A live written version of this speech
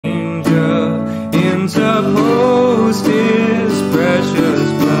opposed His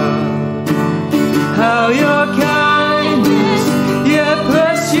precious blood. How your kindness yet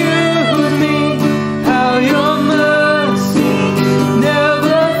pursued me, how your mercy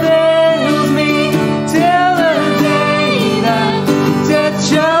never fails me, till the day that death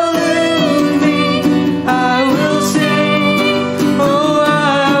shall lose me. I will sing, oh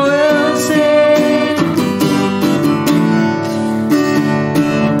I will sing.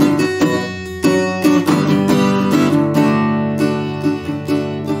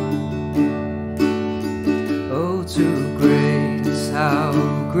 Oh, to grace, how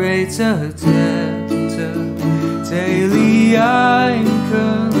great a debtor daily I'm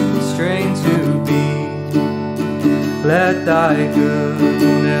constrained to be. Let thy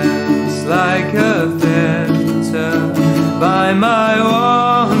goodness like a fetter bind my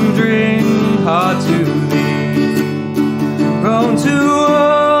wandering heart to thee. Prone to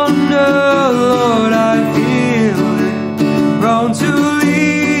wander, Lord, I feel it, prone to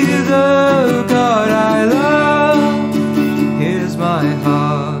leave the God I love. Here's my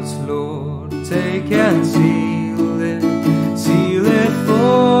heart, Lord, take and seal it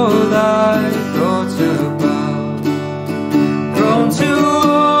for thy thoughts above. Prone to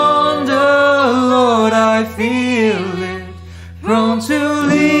wander, Lord, I feel it, prone to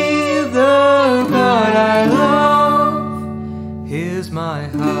leave the God I love. Here's my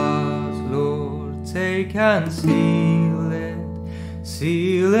heart, Lord, take and seal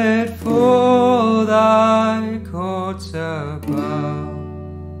it for thy courts above.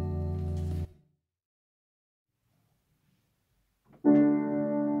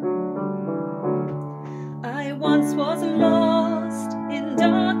 I once was lost in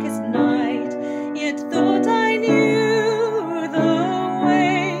darkest night, yet thought I knew the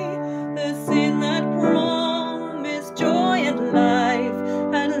way. The sin that promised joy and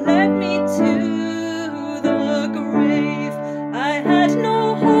life had led me to the grave. I had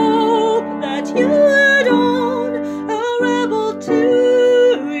no hope that you would own, a rebel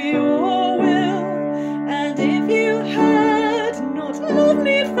to your will. And if you had not loved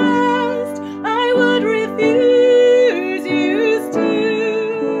me fast, I would refuse you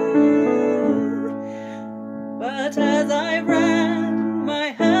still. But as I ran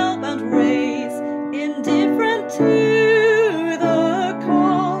my hellbound race, indifferent to the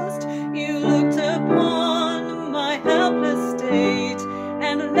cost, you looked upon my helpless state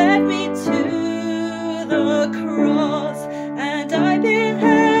and led me to the cross. And I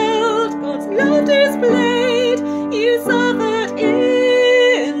beheld God's love displayed. You suffered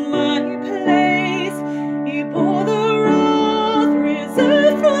in my place. He bore the wrath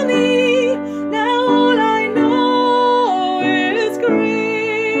reserved for me. Now all I know is grace.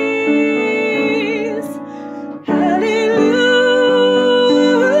 Hallelujah.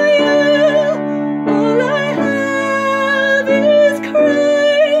 All I have is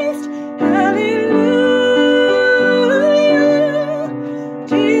Christ. Hallelujah.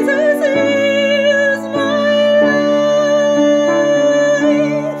 Jesus is my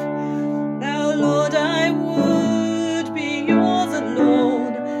life. Now, Lord, I would be yours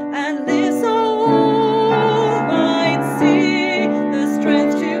alone and live so all might see. The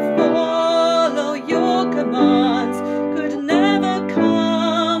strength to follow your commands could never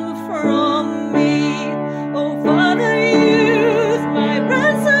come from me. Oh, Father, use my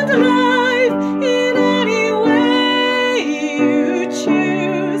ransomed life in any way you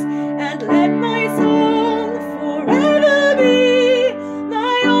choose, and let my song forever be.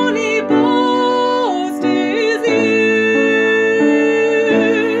 My only boast is you.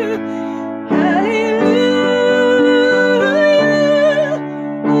 Hallelujah.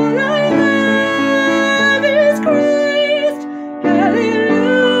 All I have is Christ.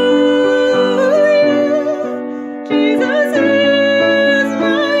 Hallelujah. Jesus is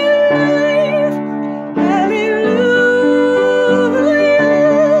my life. Hallelujah.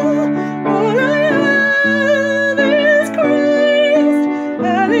 All I have is Christ.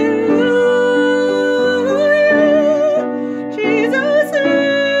 Hallelujah. Jesus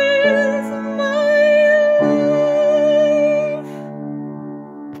is my life.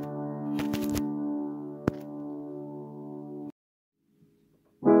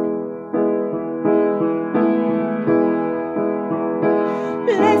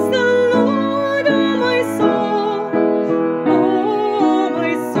 Bless the Lord, oh my soul, oh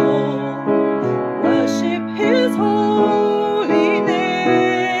my soul. Worship His holy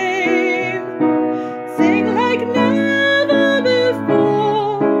name. Sing like never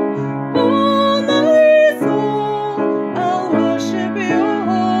before, oh my soul. I'll worship Your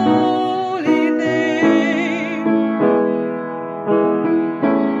holy name.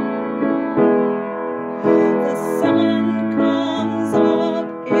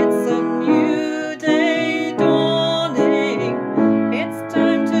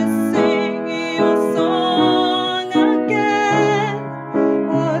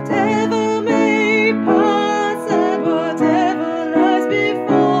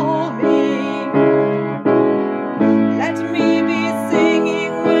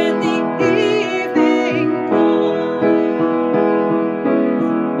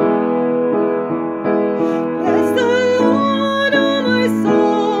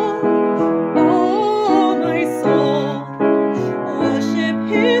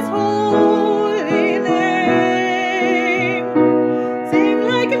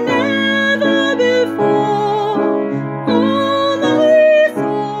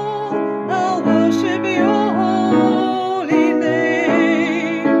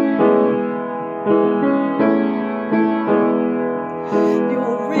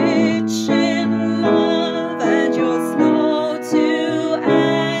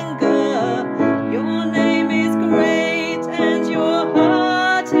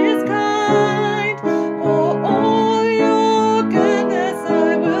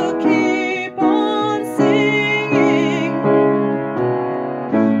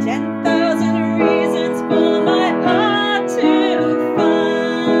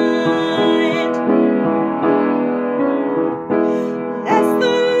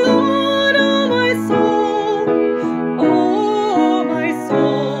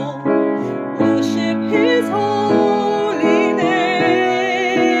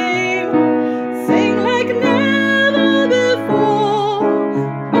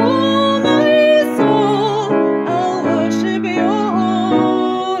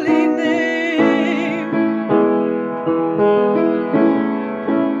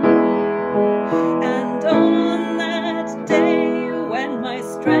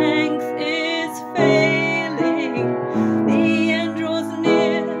 strength is failing. The end draws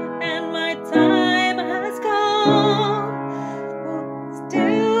near and my time has come.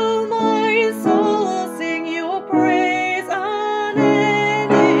 Still my soul will sing your praise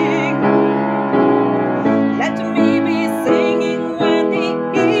unending. Let me be singing when the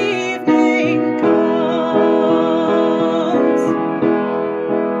evening comes.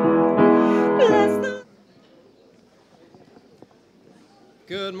 Bless the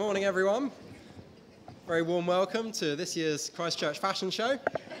Good morning, everyone. Very warm welcome to this year's Christchurch Fashion Show.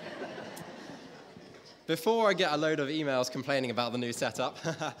 Before I get a load of emails complaining about the new setup,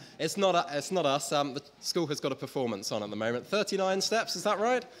 it's not us. The school has got a performance on at the moment. 39 steps, is that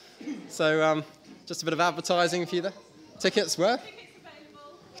right? So just a bit of advertising for you there. Tickets where?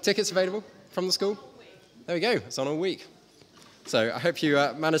 Tickets available from the school? There we go. It's on all week. So I hope you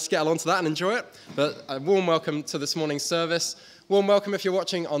managed to get along to that and enjoy it. But a warm welcome to this morning's service. Warm welcome if you're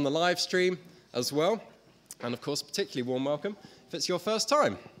watching on the live stream as well. And of course, particularly warm welcome if it's your first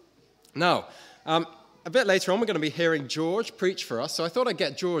time. Now, a bit later on, we're going to be hearing George preach for us. So I thought I'd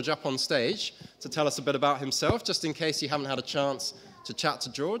get George up on stage to tell us a bit about himself, just in case you haven't had a chance to chat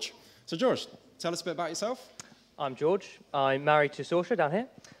to George. So George, tell us a bit about yourself. I'm George. I'm married to Saoirse down here.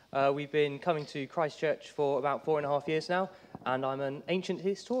 We've been coming to Christchurch for about 4.5 years now, and I'm an ancient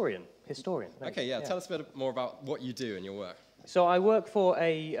historian. Okay, yeah. Tell us a bit more about what you do in your work. So I work for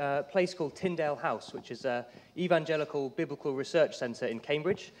a place called Tyndale House, which is an evangelical biblical research centre in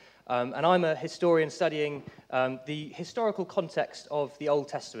Cambridge. And I'm a historian studying the historical context of the Old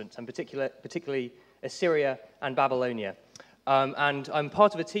Testament, and particularly Assyria and Babylonia. And I'm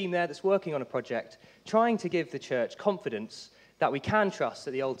part of a team there that's working on a project trying to give the church confidence that we can trust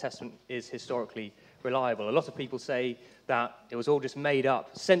that the Old Testament is historically reliable. A lot of people say that it was all just made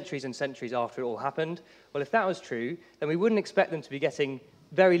up centuries and centuries after it all happened. Well, if that was true, then we wouldn't expect them to be getting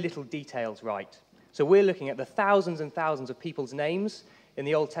very little details right. So we're looking at the thousands and thousands of people's names in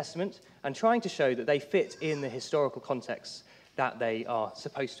the Old Testament and trying to show that they fit in the historical context that they are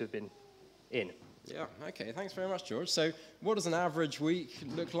supposed to have been in. Yeah, okay, thanks very much, George. So what does an average week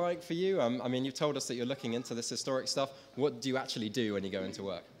look like for you? I mean, you've told us that you're looking into this historic stuff. What do you actually do when you go into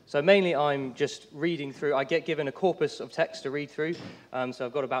work? So mainly I'm just reading through. I get given a corpus of text to read through. So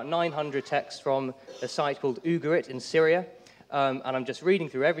I've got about 900 texts from a site called Ugarit in Syria. And I'm just reading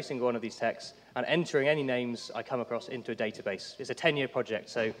through every single one of these texts and entering any names I come across into a database. It's a 10-year project.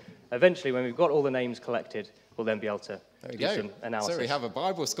 So eventually, when we've got all the names collected, we'll then be able to do some analysis. So we have a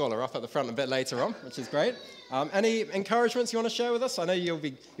Bible scholar up at the front a bit later on, which is great. Any encouragements you want to share with us? I know you'll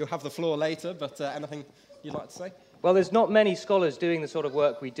have the floor later, but anything you'd like to say? Well, there's not many scholars doing the sort of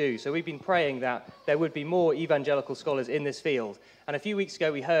work we do, so we've been praying that there would be more evangelical scholars in this field. And a few weeks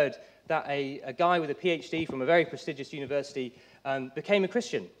ago, we heard that a guy with a PhD from a very prestigious university became a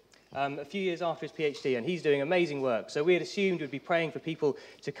Christian a few years after his PhD, and he's doing amazing work. So we had assumed we'd be praying for people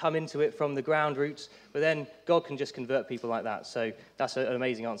to come into it from the ground roots, but then God can just convert people like that. So that's an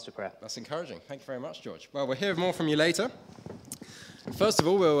amazing answer to prayer. That's encouraging. Thank you very much, George. Well, we'll hear more from you later. First of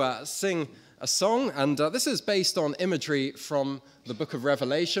all, we'll sing a song, and this is based on imagery from the book of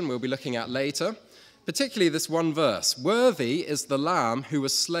Revelation we'll be looking at later, particularly this one verse. Worthy is the Lamb who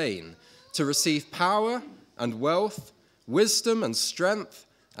was slain to receive power and wealth, wisdom and strength,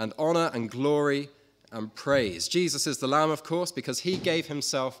 and honor and glory and praise. Jesus is the Lamb, of course, because he gave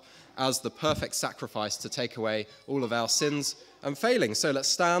himself as the perfect sacrifice to take away all of our sins and failings. So let's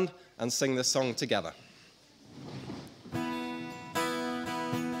stand and sing this song together.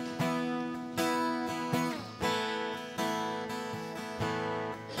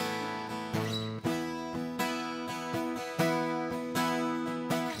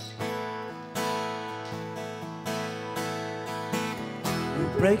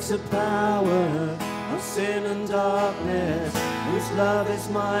 Breaks the power of sin and darkness, whose love is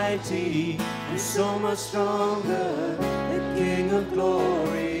mighty, who's so much stronger, the King of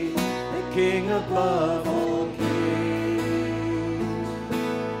glory, the King above all kings.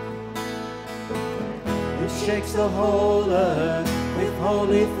 Who shakes the whole earth with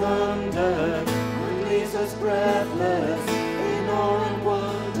holy thunder, and leaves us breathless in awe and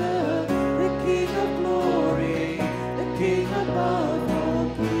wonder, the King of glory, the King above.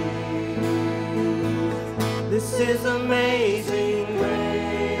 This is amazing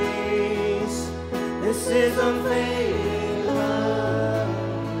grace. This is unfailing love.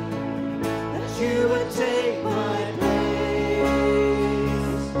 That you would take my place.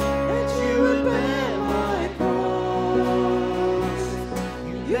 That you would bear my cross.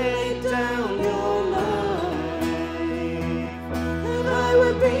 You laid down your life. That I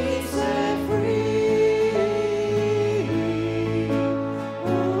would be set free.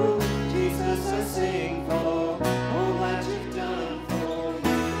 Oh.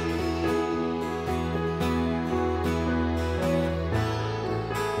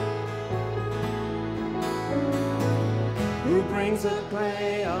 the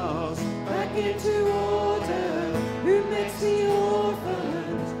chaos back into order, who makes the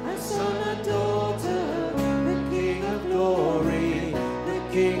orphans a son and daughter, the King of glory, the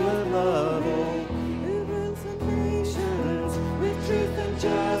King of love, who rules the nations with truth and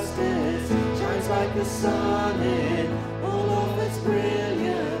justice, shines like the sun in all of its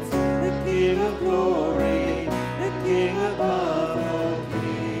brilliance, the King of glory, the King above all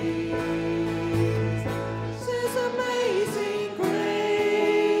kings. This is amazing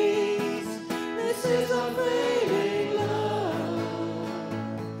grace, this is unfailing love,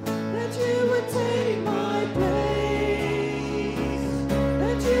 that you would take my place,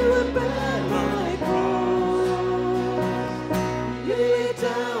 that you would bear my cross, you lay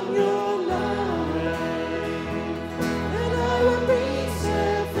down your life, and I will be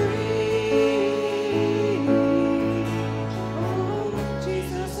set free. Oh,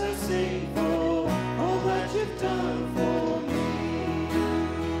 Jesus, I sing for all that you've done for me.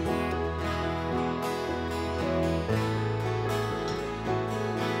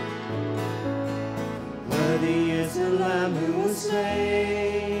 Worthy is the Lamb who was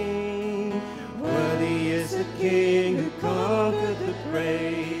slain. Worthy is the King who conquered the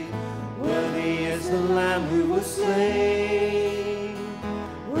grave. Worthy is the Lamb who was slain.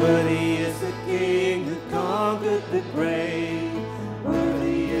 Worthy is the King who conquered the grave.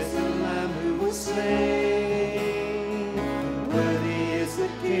 Worthy is the Lamb who was slain. Worthy is the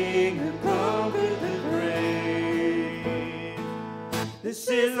King who conquered the grave. This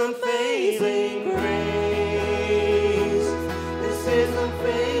is unfailing grace. This is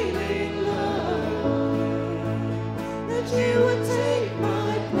unfailing love, that you would take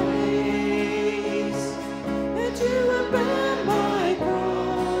my place, that you would bear my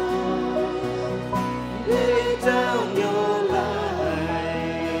cross, lay down your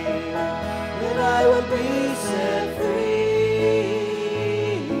life, that I would be set free.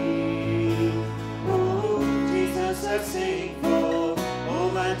 Oh, Jesus, I sing for all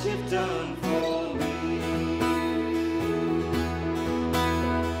that you've done for me.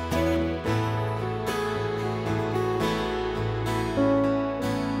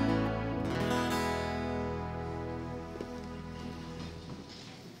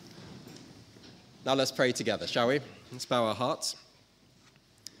 Now let's pray together, shall we? Let's bow our hearts.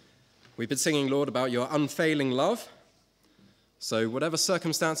 We've been singing, Lord, about your unfailing love. So whatever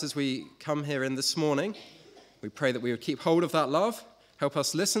circumstances we come here in this morning, we pray that we would keep hold of that love. Help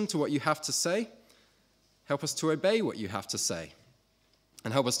us listen to what you have to say. Help us to obey what you have to say.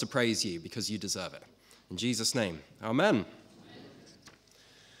 And help us to praise you because you deserve it. In Jesus' name, amen.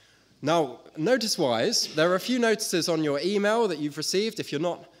 Now, notice-wise, there are a few notices on your email that you've received. If you're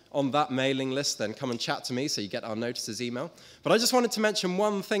not on that mailing list, then come and chat to me so you get our notices email. But I just wanted to mention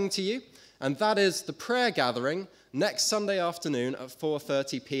one thing to you, and that is the prayer gathering next Sunday afternoon at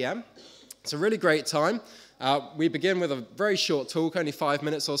 4:30 p.m. It's a really great time. We begin with a very short talk, only 5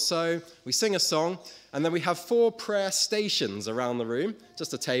 minutes or so. We sing a song, and then we have 4 prayer stations around the room,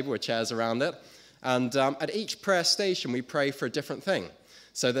 just a table with chairs around it. And at each prayer station, we pray for a different thing.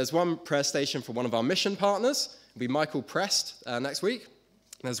 So there's one prayer station for one of our mission partners. It'll be Michael Prest next week.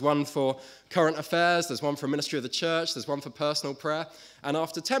 There's one for current affairs, there's one for ministry of the church, there's one for personal prayer. And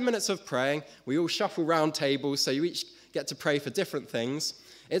after 10 minutes of praying, we all shuffle round tables, so you each get to pray for different things.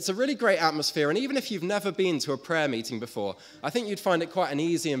 It's a really great atmosphere, and even if you've never been to a prayer meeting before, I think you'd find it quite an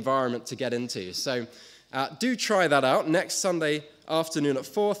easy environment to get into. So do try that out next Sunday afternoon at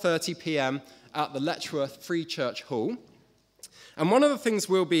 4:30 p.m. at the Letchworth Free Church Hall. And one of the things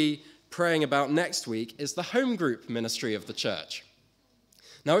we'll be praying about next week is the home group ministry of the church.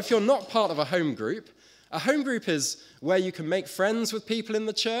 Now, if you're not part of a home group is where you can make friends with people in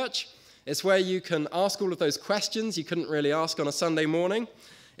the church. It's where you can ask all of those questions you couldn't really ask on a Sunday morning.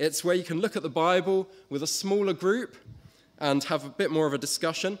 It's where you can look at the Bible with a smaller group and have a bit more of a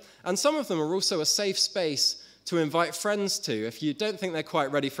discussion. And some of them are also a safe space to invite friends to if you don't think they're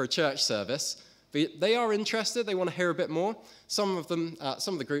quite ready for a church service. But they are interested, they want to hear a bit more. Some of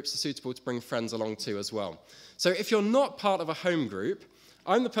the groups are suitable to bring friends along to as well. So if you're not part of a home group,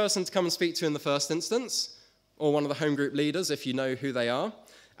 I'm the person to come and speak to in the first instance, or one of the home group leaders if you know who they are,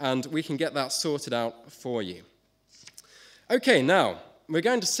 and we can get that sorted out for you. Okay, now, we're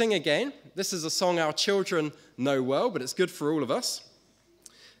going to sing again. This is a song our children know well, but it's good for all of us.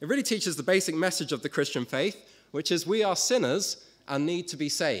 It really teaches the basic message of the Christian faith, which is we are sinners and need to be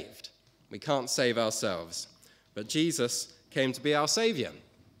saved. We can't save ourselves, but Jesus came to be our Saviour.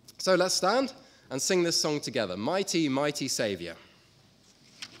 So let's stand and sing this song together, Mighty, Mighty Saviour.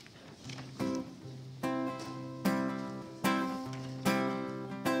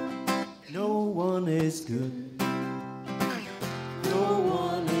 No one is good. No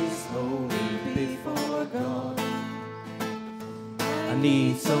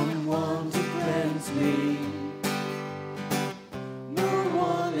need someone to cleanse me. No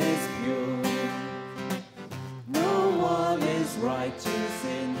one is pure, no one is righteous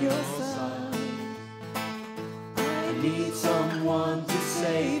in your sight. I need someone to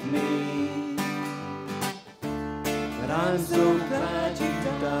save me, but I'm so glad you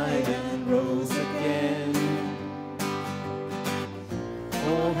died and rose again.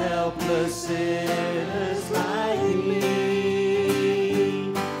 Oh, helpless sinners like me,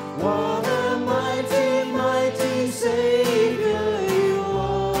 what a mighty, mighty Savior you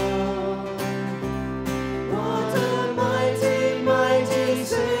are. What a mighty, mighty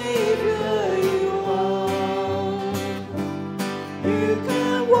Savior you are. You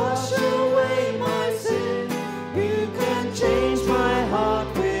can wash away my sin, you can change my heart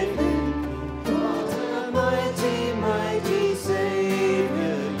within. What a mighty, mighty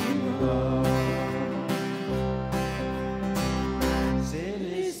Savior you are. Sin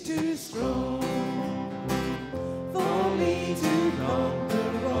is too strong for me to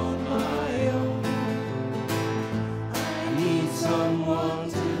conquer on my own. I need someone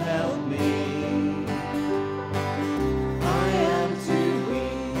to help me. I am too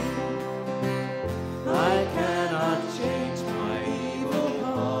weak, I cannot change my evil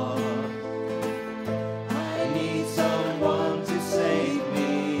heart. I need someone to save me,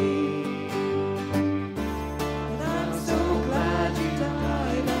 but I'm so glad you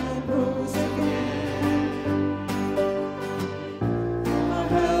died and rose again. For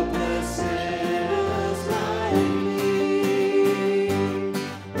helpless sinners like me,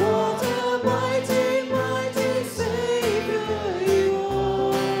 what a mighty, mighty Savior you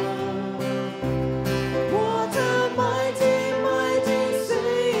are. What a mighty, mighty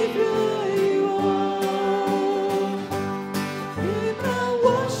Savior you are. You can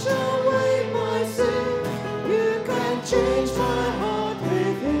wash away my sin, you can change my heart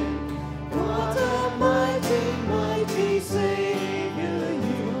within. What a mighty, mighty Savior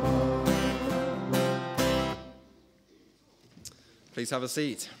you are. Please have a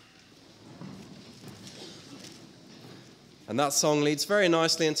seat. And that song leads very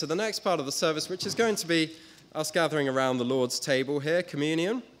nicely into the next part of the service, which is going to be us gathering around the Lord's table here,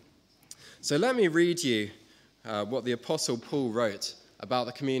 communion. So let me read you what the Apostle Paul wrote about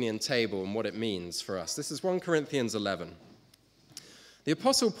the communion table and what it means for us. This is 1 Corinthians 11. The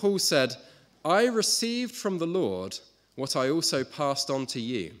Apostle Paul said, "I received from the Lord what I also passed on to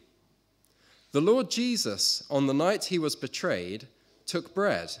you. The Lord Jesus, on the night he was betrayed, took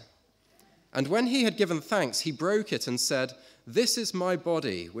bread. And when he had given thanks, he broke it and said, 'This is my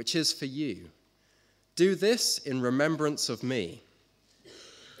body, which is for you. Do this in remembrance of me.'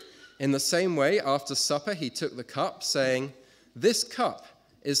 In the same way, after supper, he took the cup, saying, 'This cup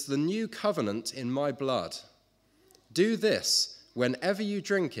is the new covenant in my blood. Do this whenever you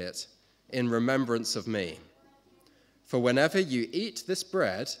drink it in remembrance of me. For whenever you eat this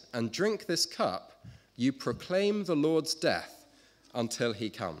bread and drink this cup, you proclaim the Lord's death until he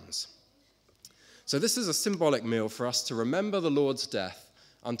comes.'" So this is a symbolic meal for us to remember the Lord's death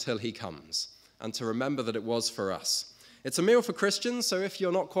until he comes, and to remember that it was for us. It's a meal for Christians, so if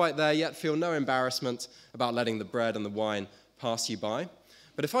you're not quite there yet, feel no embarrassment about letting the bread and the wine pass you by.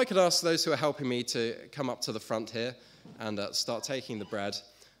 But if I could ask those who are helping me to come up to the front here and start taking the bread,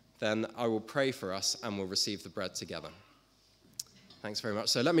 then I will pray for us and we'll receive the bread together. Thanks very much.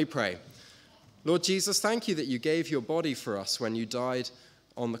 So let me pray. Lord Jesus, thank you that you gave your body for us when you died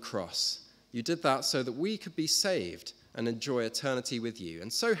on the cross. You did that so that we could be saved and enjoy eternity with you.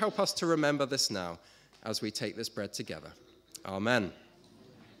 And so help us to remember this now as we take this bread together. Amen.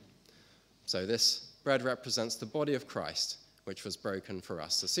 So this bread represents the body of Christ, which was broken for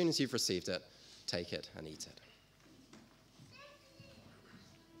us. As soon as you've received it, take it and eat it.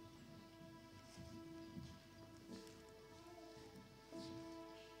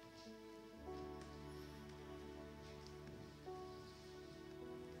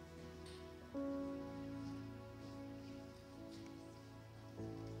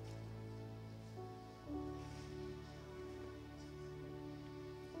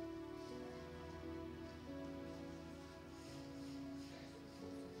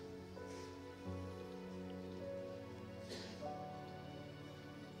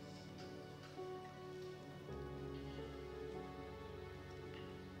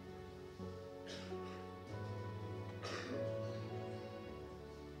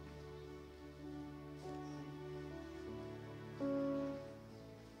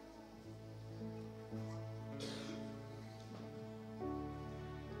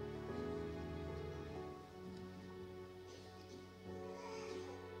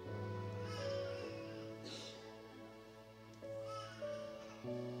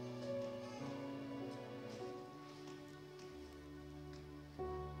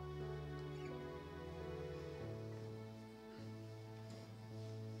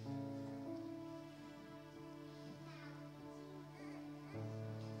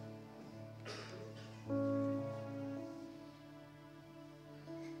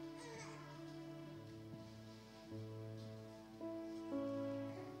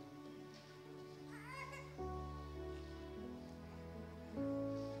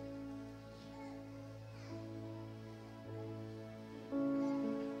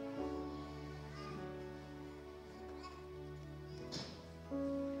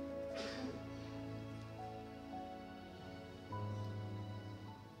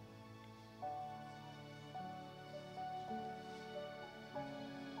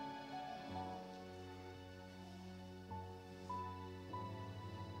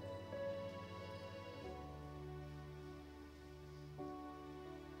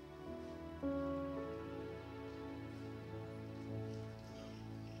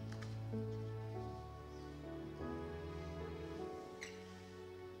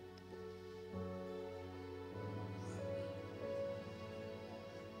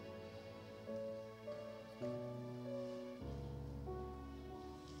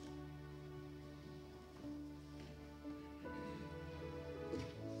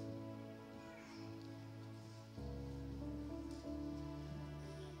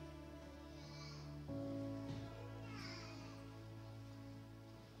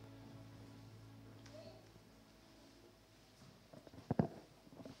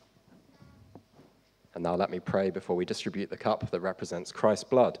 And now let me pray before we distribute the cup that represents Christ's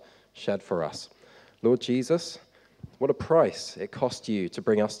blood shed for us. Lord Jesus, what a price it cost you to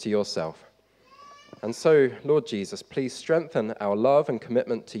bring us to yourself. And so, Lord Jesus, please strengthen our love and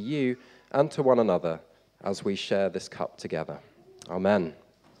commitment to you and to one another as we share this cup together. Amen.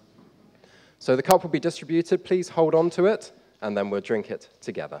 So the cup will be distributed. Please hold on to it, and then we'll drink it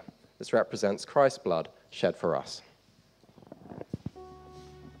together. This represents Christ's blood shed for us.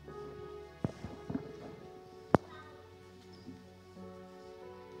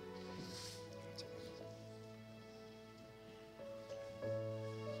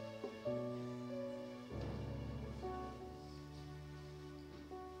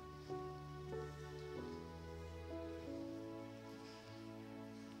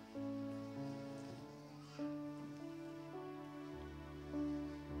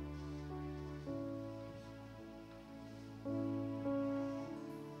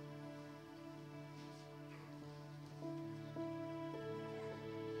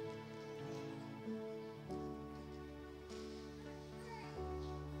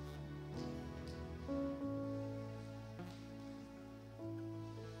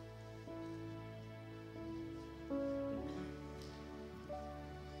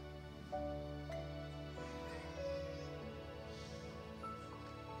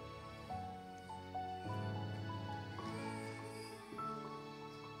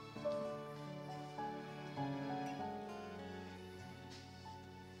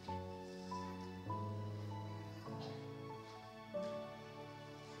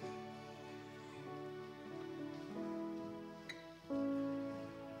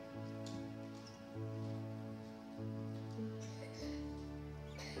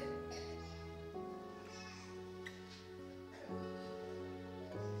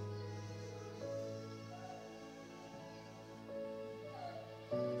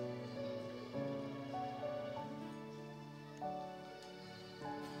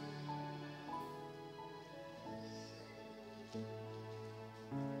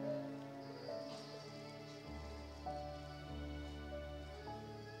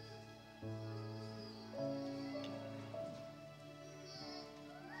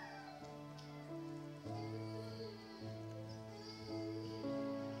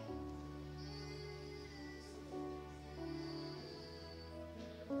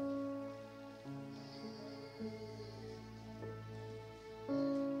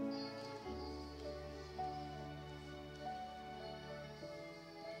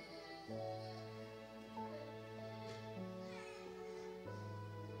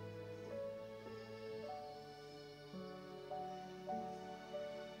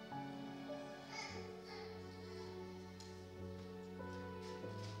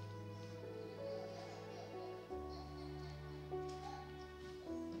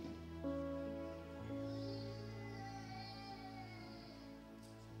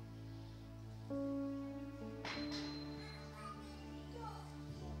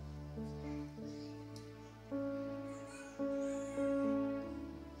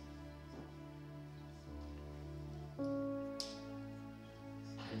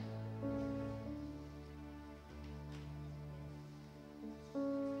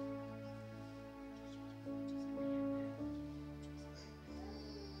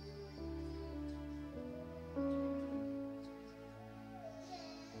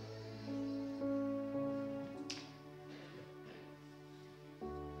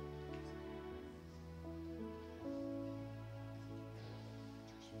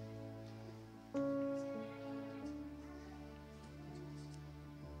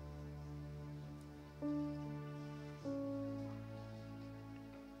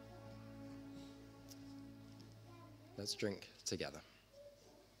 Let's drink together.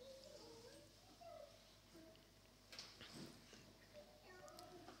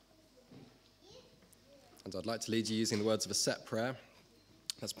 And I'd like to lead you using the words of a set prayer.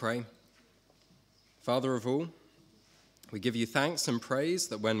 Let's pray. Father of all, we give you thanks and praise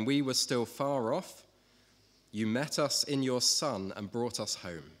that when we were still far off, you met us in your Son and brought us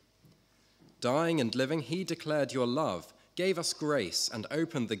home. Dying and living, he declared your love, gave us grace, and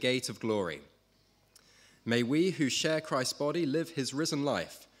opened the gate of glory. May we who share Christ's body live his risen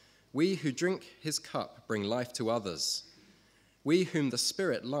life. We who drink his cup bring life to others. We whom the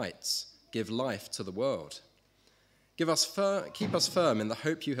Spirit lights give life to the world. Keep us firm in the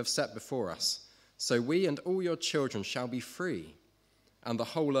hope you have set before us, so we and all your children shall be free, and the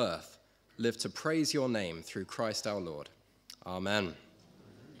whole earth live to praise your name through Christ our Lord. Amen.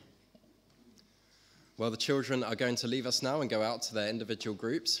 Well, the children are going to leave us now and go out to their individual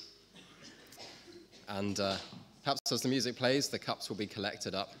groups. And perhaps as the music plays, the cups will be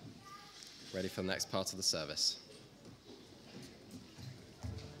collected up. ready for the next part of the service.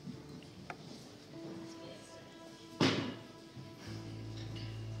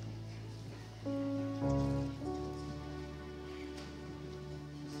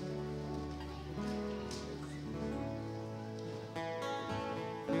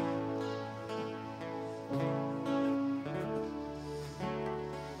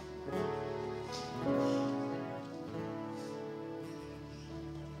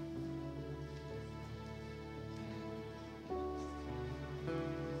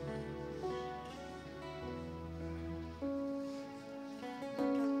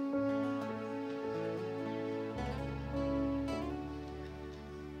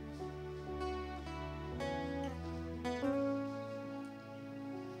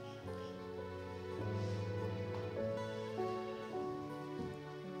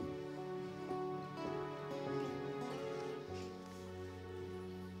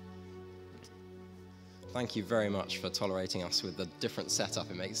 Thank you very much for tolerating us with the different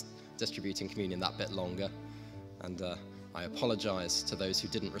setup. It makes distributing communion that bit longer. And I apologize to those who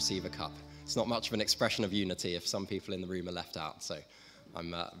didn't receive a cup. It's not much of an expression of unity if some people in the room are left out, so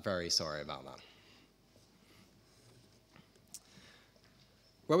I'm very sorry about that.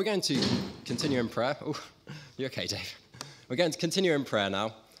 Well, we're going to continue in prayer. Oh, you okay, Dave? We're going to continue in prayer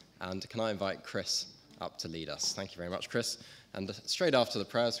now, and can I invite Chris up to lead us? Thank you very much, Chris. And straight after the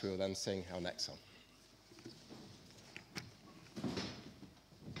prayers, we will then sing our next song.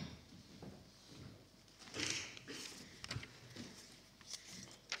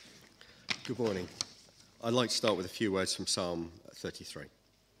 Good morning. I'd like to start with a few words from Psalm 33.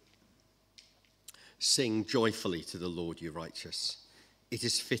 Sing joyfully to the Lord, you righteous. It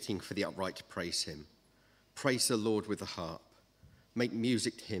is fitting for the upright to praise him. Praise the Lord with the harp. Make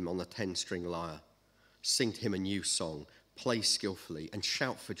music to him on the 10-string lyre. Sing to him a new song. Play skillfully and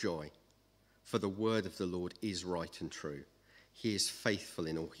shout for joy. For the word of the Lord is right and true. He is faithful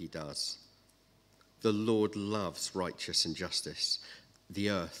in all he does. The Lord loves righteousness and justice. The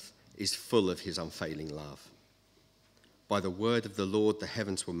earth is full of his unfailing love. By the word of the Lord the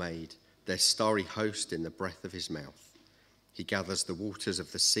heavens were made, their starry host in the breath of his mouth. He gathers the waters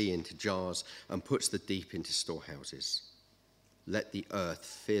of the sea into jars and puts the deep into storehouses. Let the earth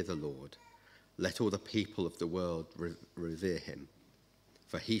fear the Lord. Let all the people of the world revere him.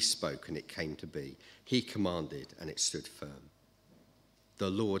 For he spoke and it came to be. He commanded and it stood firm. The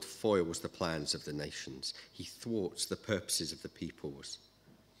Lord foils the plans of the nations. He thwarts the purposes of the peoples.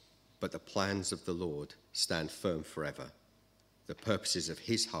 But the plans of the Lord stand firm forever, the purposes of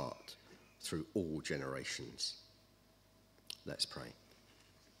his heart through all generations. Let's pray.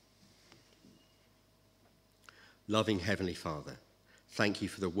 Loving Heavenly Father, thank you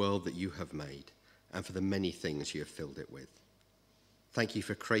for the world that you have made and for the many things you have filled it with. Thank you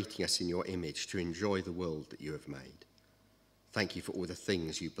for creating us in your image to enjoy the world that you have made. Thank you for all the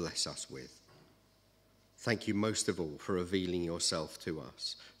things you bless us with. Thank you most of all for revealing yourself to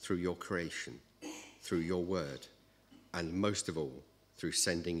us through your creation, through your word, and most of all through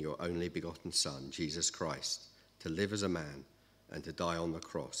sending your only begotten Son, Jesus Christ, to live as a man and to die on the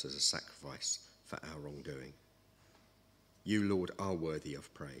cross as a sacrifice for our wrongdoing. You, Lord, are worthy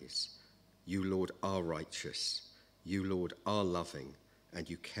of praise. You, Lord, are righteous. You, Lord, are loving, and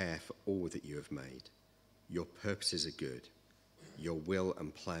you care for all that you have made. Your purposes are good, your will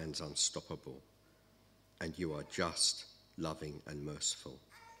and plans unstoppable. And you are just, loving, and merciful.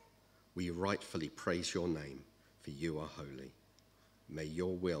 We rightfully praise your name, for you are holy. May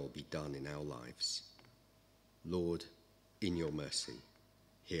your will be done in our lives. Lord, in your mercy,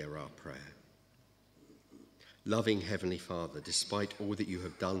 hear our prayer. Loving Heavenly Father, despite all that you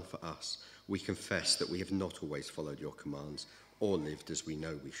have done for us, we confess that we have not always followed your commands or lived as we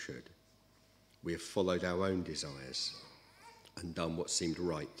know we should. We have followed our own desires and done what seemed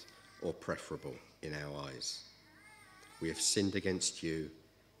right or preferable in our eyes. We have sinned against you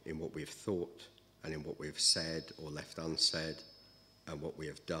in what we have thought and in what we have said or left unsaid and what we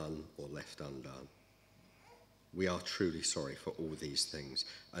have done or left undone. We are truly sorry for all these things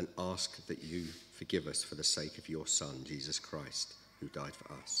and ask that you forgive us for the sake of your Son, Jesus Christ, who died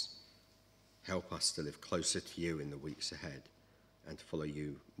for us. Help us to live closer to you in the weeks ahead and to follow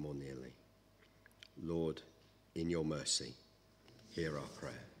you more nearly. Lord, in your mercy, hear our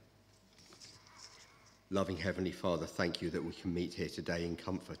prayer. Loving Heavenly Father, thank you that we can meet here today in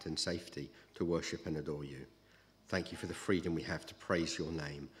comfort and safety to worship and adore you. Thank you for the freedom we have to praise your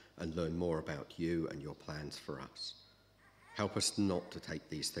name and learn more about you and your plans for us. Help us not to take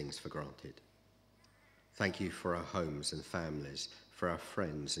these things for granted. Thank you for our homes and families, for our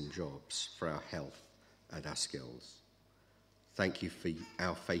friends and jobs, for our health and our skills. Thank you for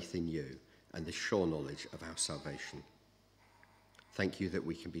our faith in you and the sure knowledge of our salvation. Thank you that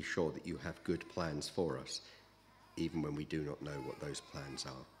we can be sure that you have good plans for us, even when we do not know what those plans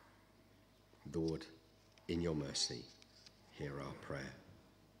are. Lord, in your mercy, hear our prayer.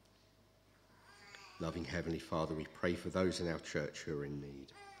 Loving Heavenly Father, we pray for those in our church who are in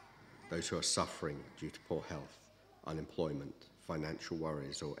need, those who are suffering due to poor health, unemployment, financial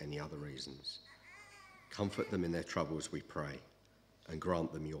worries, or any other reasons. Comfort them in their troubles, we pray, and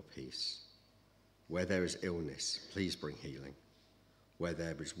grant them your peace. Where there is illness, please bring healing. Where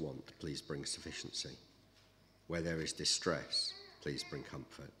there is want, please bring sufficiency. Where there is distress, please bring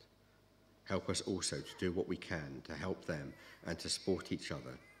comfort. Help us also to do what we can to help them and to support each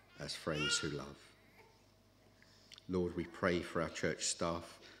other as friends who love. Lord, we pray for our church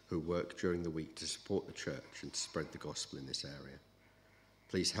staff who work during the week to support the church and to spread the gospel in this area.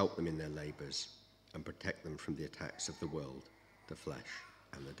 Please help them in their labours and protect them from the attacks of the world, the flesh,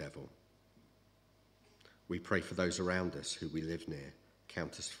 and the devil. We pray for those around us who we live near,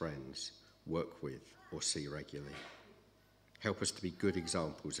 count as friends, work with, or see regularly. Help us to be good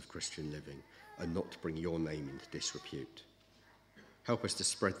examples of Christian living and not to bring your name into disrepute. Help us to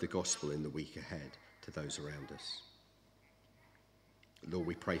spread the gospel in the week ahead to those around us. Lord,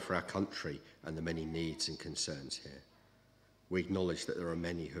 we pray for our country and the many needs and concerns here. We acknowledge that there are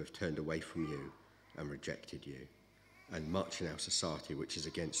many who have turned away from you and rejected you, and much in our society which is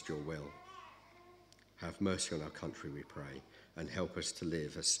against your will. Have mercy on our country, we pray, and help us to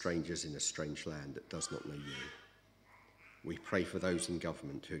live as strangers in a strange land that does not know you. We pray for those in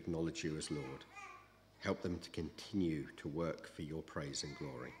government who acknowledge you as Lord. Help them to continue to work for your praise and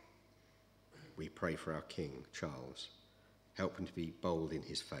glory. We pray for our King, Charles. Help him to be bold in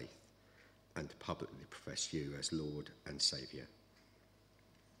his faith and to publicly profess you as Lord and Saviour.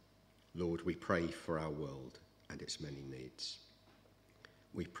 Lord, we pray for our world and its many needs.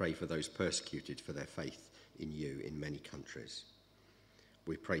 We pray for those persecuted for their faith in you in many countries.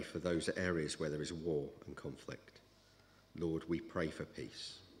 We pray for those areas where there is war and conflict. Lord, we pray for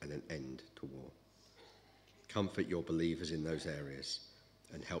peace and an end to war. Comfort your believers in those areas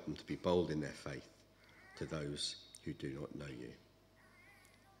and help them to be bold in their faith to those who do not know you.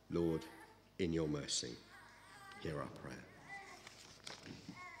 Lord, in your mercy, hear our prayer.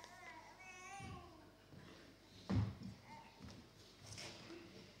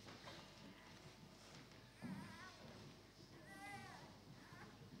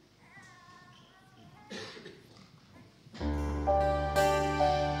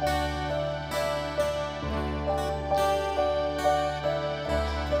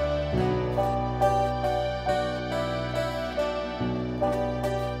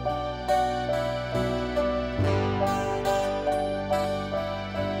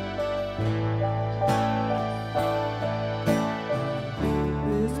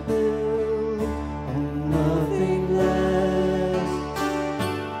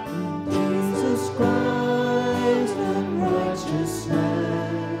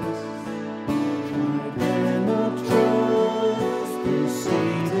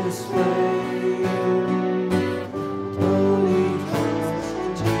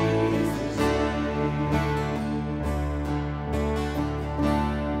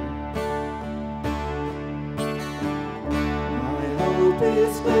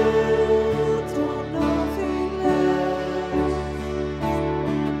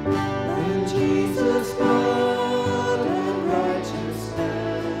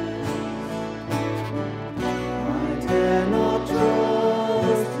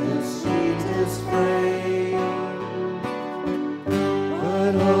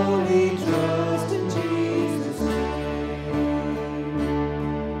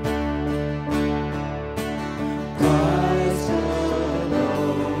 Christ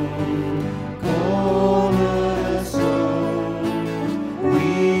alone.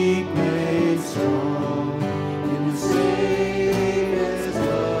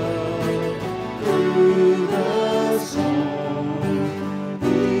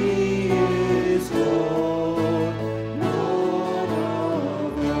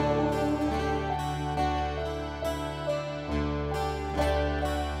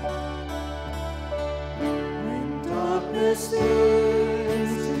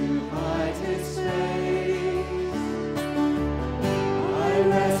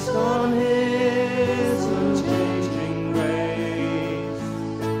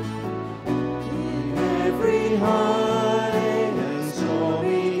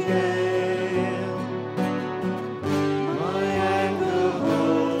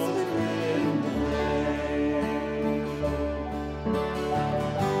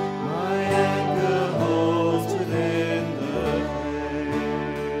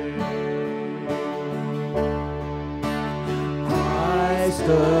 Christ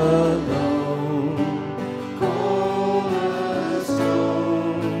alone,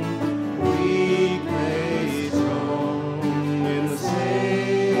 cornerstone, weak made strong in the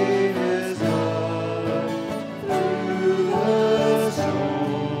Savior's blood. Through the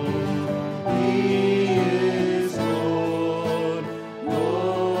storm, He is Lord,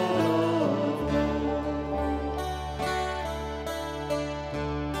 Lord of all.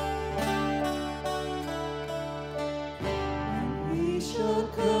 We shall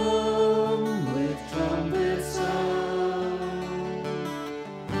come with trumpet sound.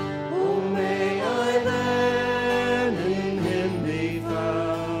 Oh, may I then in Him be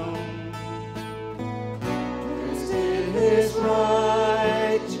found, dressed in His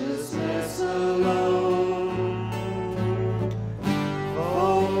righteousness alone,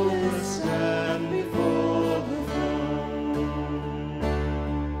 boldly stand before the throne.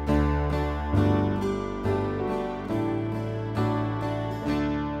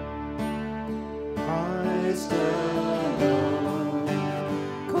 Christ alone,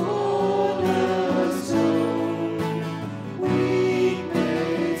 cornerstone, weak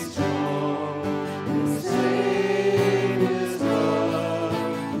made strong in the Savior's blood.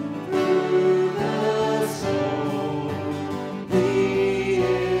 Through the storm, He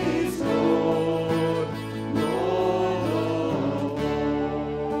is Lord, Lord of all.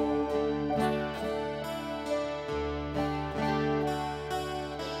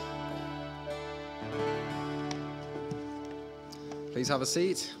 Please have a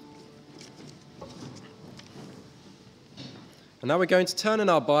seat. And now we're going to turn in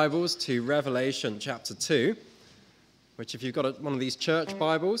our Bibles to Revelation chapter 2, which, if you've got one of these church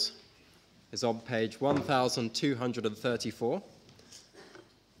Bibles, is on page 1234.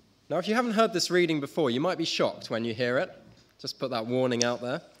 Now, if you haven't heard this reading before, you might be shocked when you hear it. Just put that warning out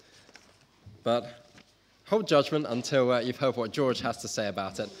there. But hold judgment until you've heard what George has to say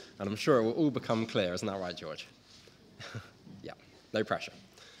about it, and I'm sure it will all become clear. Isn't that right, George? Yeah, no pressure.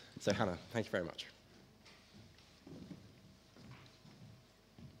 So, Hannah, thank you very much.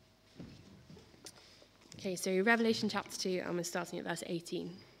 Okay, so Revelation chapter 2, and we're starting at verse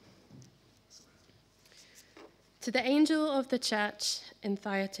 18. To the angel of the church in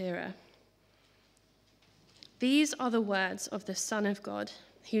Thyatira, these are the words of the Son of God,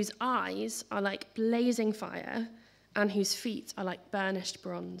 whose eyes are like blazing fire and whose feet are like burnished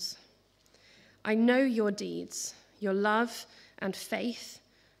bronze. I know your deeds, your love and faith,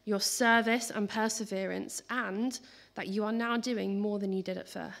 your service and perseverance, and that you are now doing more than you did at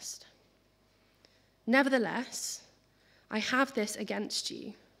first. Nevertheless, I have this against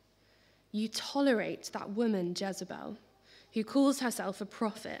you. You tolerate that woman Jezebel, who calls herself a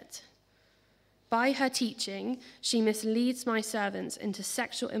prophet. By her teaching, she misleads my servants into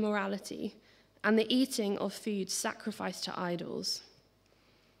sexual immorality and the eating of food sacrificed to idols.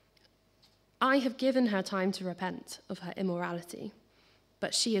 I have given her time to repent of her immorality,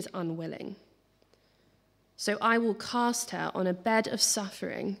 but she is unwilling. So I will cast her on a bed of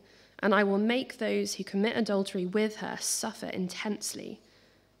suffering, and I will make those who commit adultery with her suffer intensely,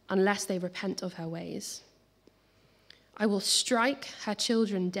 unless they repent of her ways. I will strike her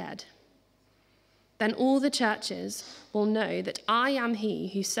children dead. Then all the churches will know that I am he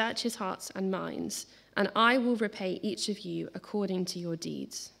who searches hearts and minds, and I will repay each of you according to your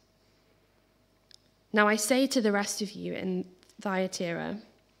deeds. Now I say to the rest of you in Thyatira,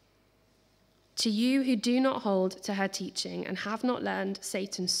 to you who do not hold to her teaching and have not learned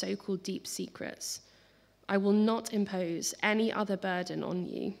Satan's so-called deep secrets, I will not impose any other burden on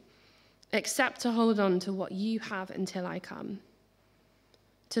you, except to hold on to what you have until I come.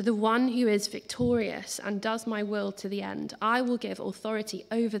 To the one who is victorious and does my will to the end, I will give authority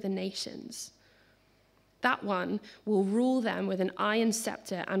over the nations. That one will rule them with an iron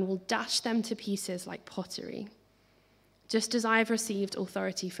scepter and will dash them to pieces like pottery. Just as I have received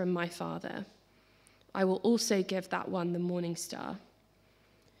authority from my Father, I will also give that one the morning star.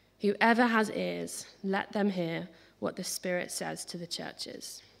 Whoever has ears, let them hear what the Spirit says to the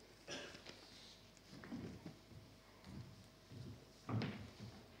churches.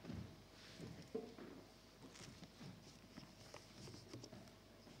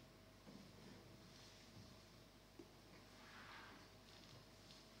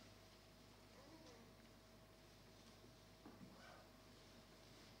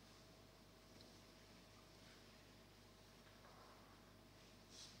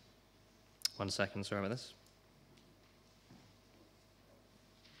 One second, sorry about this.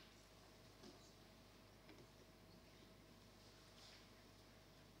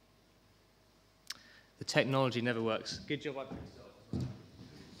 The technology never works. Good job.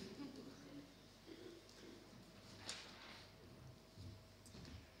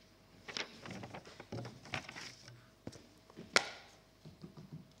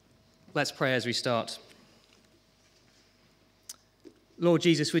 Let's pray as we start. Lord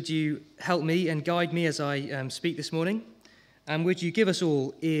Jesus, would you help me and guide me as I speak this morning? And would you give us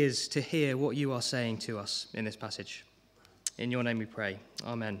all ears to hear what you are saying to us in this passage? In your name we pray.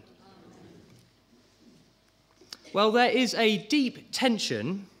 Amen. Well, there is a deep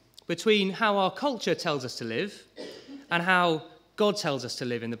tension between how our culture tells us to live and how God tells us to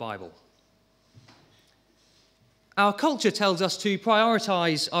live in the Bible. Our culture tells us to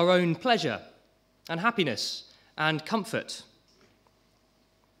prioritize our own pleasure and happiness and comfort.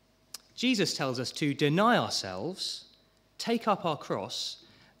 Jesus tells us to deny ourselves, take up our cross,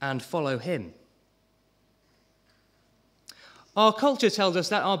 and follow him. Our culture tells us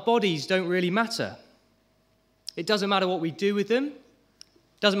that our bodies don't really matter. It doesn't matter what we do with them.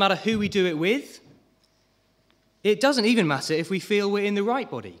 It doesn't matter who we do it with. It doesn't even matter if we feel we're in the right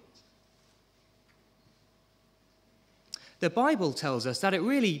body. The Bible tells us that it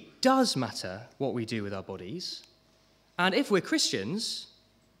really does matter what we do with our bodies, and if we're Christians,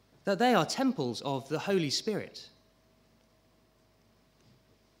 that they are temples of the Holy Spirit.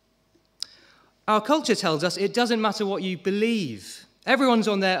 Our culture tells us it doesn't matter what you believe. Everyone's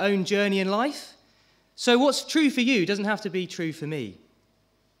on their own journey in life, so what's true for you doesn't have to be true for me.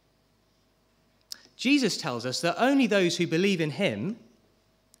 Jesus tells us that only those who believe in him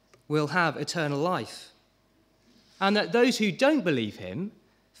will have eternal life, and that those who don't believe him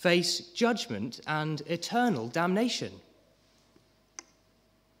face judgment and eternal damnation.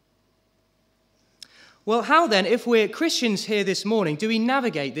 Well, how then, if we're Christians here this morning, do we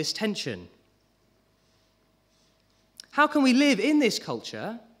navigate this tension? How can we live in this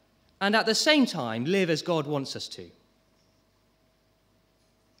culture and at the same time live as God wants us to?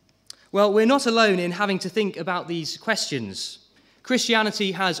 Well, we're not alone in having to think about these questions.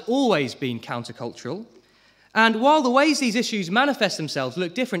 Christianity has always been countercultural, and while the ways these issues manifest themselves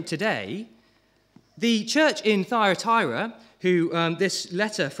look different today, the church in Thyatira, who this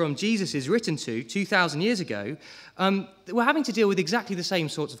letter from Jesus is written to 2,000 years ago, were having to deal with exactly the same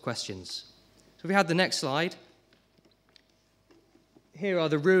sorts of questions. So if we had the next slide. Here are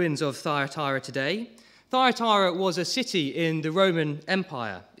the ruins of Thyatira today. Thyatira was a city in the Roman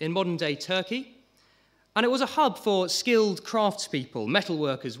Empire in modern-day Turkey, and it was a hub for skilled craftspeople,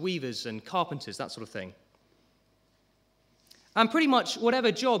 metalworkers, weavers, and carpenters, that sort of thing. And pretty much whatever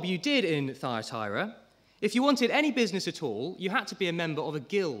job you did in Thyatira, if you wanted any business at all, you had to be a member of a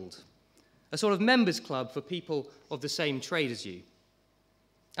guild, a sort of members' club for people of the same trade as you.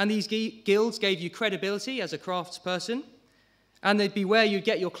 And these guilds gave you credibility as a craftsperson, and they'd be where you'd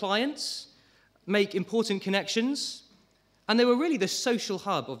get your clients, make important connections, and they were really the social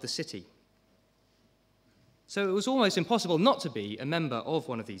hub of the city. So it was almost impossible not to be a member of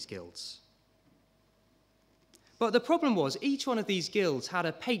one of these guilds. But the problem was each one of these guilds had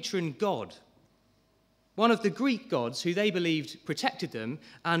a patron god, one of the Greek gods who they believed protected them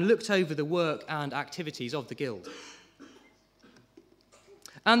and looked over the work and activities of the guild.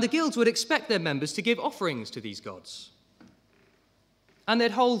 And the guilds would expect their members to give offerings to these gods. And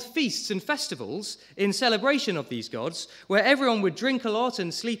they'd hold feasts and festivals in celebration of these gods, where everyone would drink a lot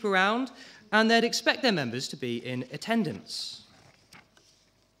and sleep around, and they'd expect their members to be in attendance.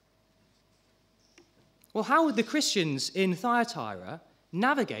 Well, how would the Christians in Thyatira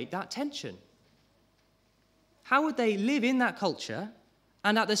navigate that tension? How would they live in that culture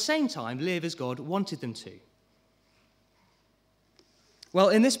and at the same time live as God wanted them to? Well,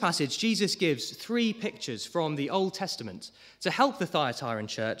 in this passage, Jesus gives 3 pictures from the Old Testament to help the Thyatiran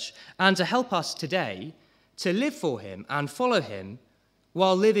church and to help us today to live for him and follow him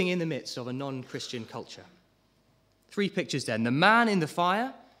while living in the midst of a non-Christian culture. 3 pictures then: the man in the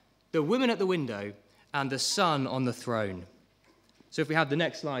fire, the woman at the window, and the son on the throne. So if we have the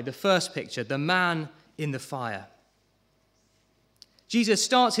next slide, the first picture, the man in the fire. Jesus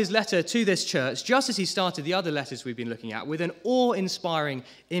starts his letter to this church, just as he started the other letters we've been looking at, with an awe-inspiring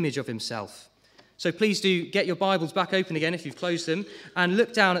image of himself. So please do get your Bibles back open again if you've closed them, and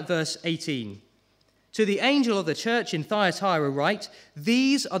look down at verse 18. To the angel of the church in Thyatira write,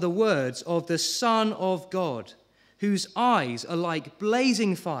 "These are the words of the Son of God, whose eyes are like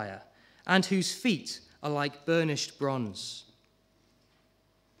blazing fire, and whose feet are like burnished bronze."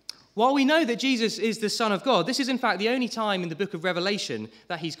 While we know that Jesus is the Son of God, this is in fact the only time in the book of Revelation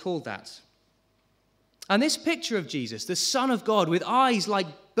that he's called that. And this picture of Jesus, the Son of God, with eyes like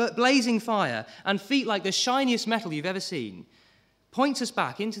blazing fire and feet like the shiniest metal you've ever seen, points us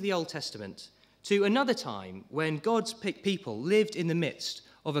back into the Old Testament to another time when God's people lived in the midst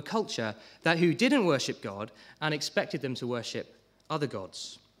of a culture who didn't worship God and expected them to worship other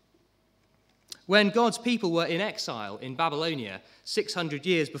gods. when God's people were in exile in Babylonia 600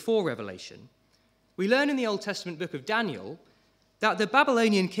 years before Revelation, we learn in the Old Testament book of Daniel that the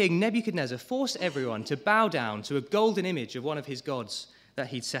Babylonian king Nebuchadnezzar forced everyone to bow down to a golden image of one of his gods that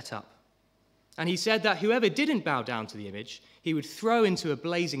he'd set up. And he said that whoever didn't bow down to the image, he would throw into a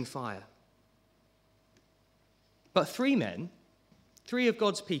blazing fire. But three men, three of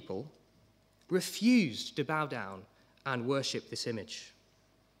God's people, refused to bow down and worship this image.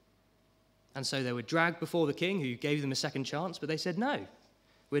 And so they were dragged before the king, who gave them a second chance, but they said, no,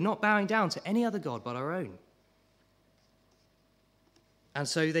 we're not bowing down to any other god but our own. And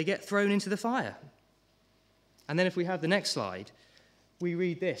so they get thrown into the fire. And then if we have the next slide, we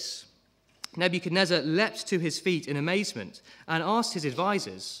read this. Nebuchadnezzar leapt to his feet in amazement and asked his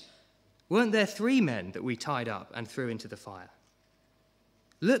advisors, weren't there 3 men that we tied up and threw into the fire?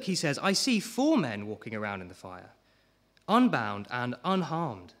 Look, he says, I see 4 men walking around in the fire, unbound and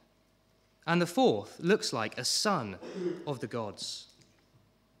unharmed. And the 4th looks like a son of the gods.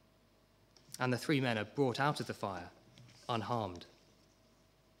 And the 3 men are brought out of the fire, unharmed.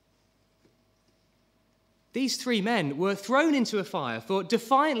 These 3 men were thrown into a fire for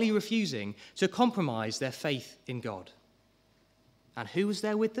defiantly refusing to compromise their faith in God. And who was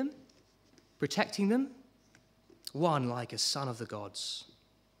there with them, protecting them? One like a son of the gods.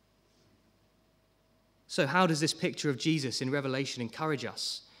 So how does this picture of Jesus in Revelation encourage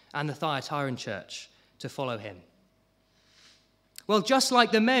us and the Thyatiran church to follow him? Well, just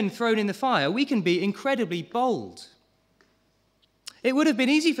like the men thrown in the fire, we can be incredibly bold. It would have been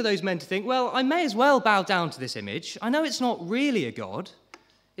easy for those men to think, well, I may as well bow down to this image. I know it's not really a god.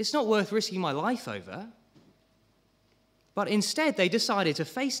 It's not worth risking my life over. But instead, they decided to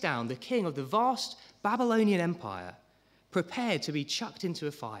face down the king of the vast Babylonian empire, prepared to be chucked into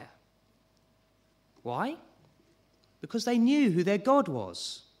a fire. Why? Because they knew who their God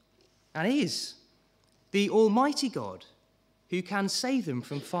was, and is, the Almighty God, who can save them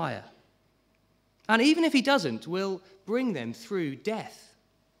from fire. And even if he doesn't, will bring them through death.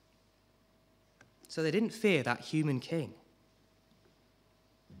 So they didn't fear that human king.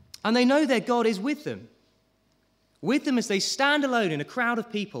 And they know their God is with them as they stand alone in a crowd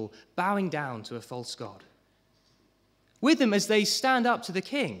of people bowing down to a false god. With them as they stand up to the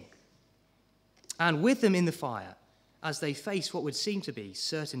king, and with them in the fire as they face what would seem to be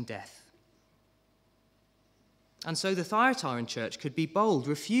certain death. And so the Thyatiran church could be bold,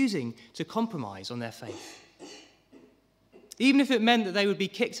 refusing to compromise on their faith. Even if it meant that they would be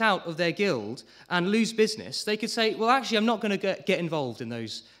kicked out of their guild and lose business, they could say, well, actually, I'm not going to get involved in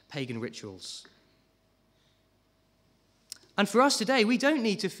those pagan rituals. And for us today, we don't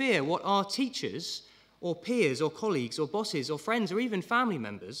need to fear what our teachers or peers or colleagues or bosses or friends or even family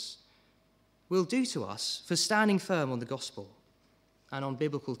members will do to us for standing firm on the gospel and on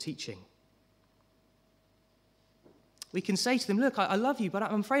biblical teaching. We can say to them, look, I love you, but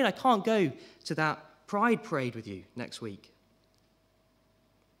I'm afraid I can't go to that pride parade with you next week.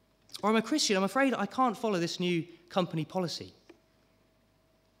 Or I'm a Christian, I'm afraid I can't follow this new company policy.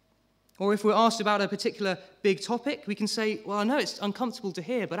 Or if we're asked about a particular big topic, we can say, well, I know it's uncomfortable to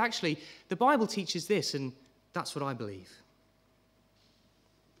hear, but actually the Bible teaches this, and that's what I believe.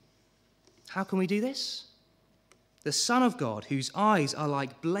 How can we do this? The Son of God, whose eyes are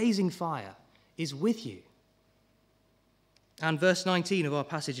like blazing fire, is with you. And verse 19 of our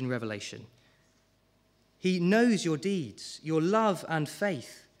passage in Revelation. He knows your deeds, your love and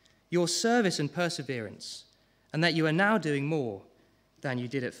faith, your service and perseverance, and that you are now doing more than you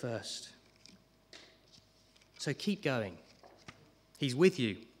did at first. So keep going. He's with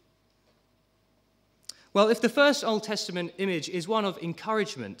you. Well, if the first Old Testament image is one of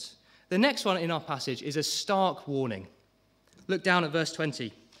encouragement, the next one in our passage is a stark warning. Look down at verse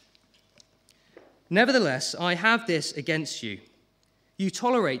 20. Nevertheless, I have this against you. You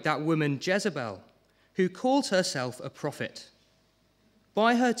tolerate that woman Jezebel, who calls herself a prophet.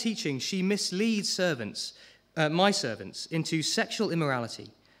 By her teaching, she misleads my servants into sexual immorality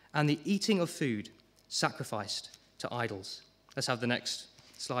and the eating of food sacrificed to idols. Let's have the next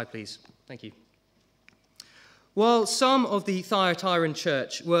slide, please. Thank you. While some of the Thyatiran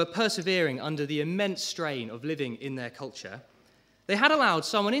church were persevering under the immense strain of living in their culture, they had allowed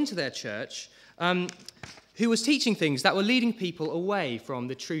someone into their church who was teaching things that were leading people away from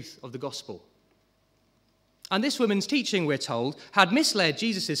the truth of the gospel. And this woman's teaching, we're told, had misled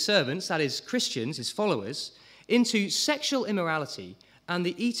Jesus' servants, that is, Christians, his followers, into sexual immorality and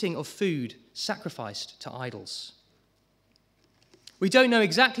the eating of food sacrificed to idols. We don't know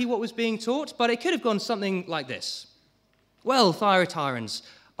exactly what was being taught, but it could have gone something like this. Well, Thyatirans,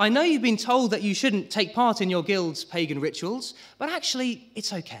 I know you've been told that you shouldn't take part in your guild's pagan rituals, but actually,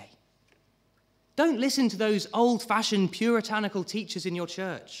 it's okay. Don't listen to those old-fashioned puritanical teachers in your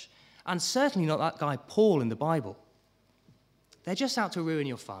church, and certainly not that guy Paul in the Bible. They're just out to ruin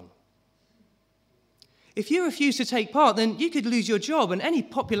your fun. If you refuse to take part, then you could lose your job, and any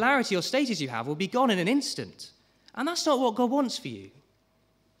popularity or status you have will be gone in an instant. And that's not what God wants for you.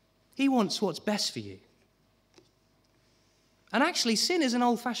 He wants what's best for you. And actually, sin is an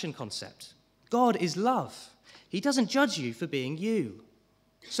old-fashioned concept. God is love. He doesn't judge you for being you.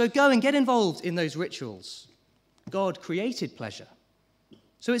 So go and get involved in those rituals. God created pleasure.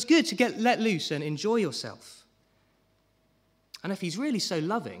 So it's good to get let loose and enjoy yourself. And if he's really so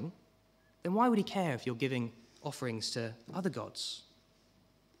loving, then why would he care if you're giving offerings to other gods?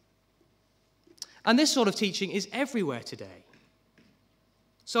 And this sort of teaching is everywhere today.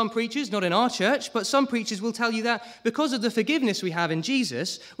 Some preachers, not in our church, but some preachers will tell you that because of the forgiveness we have in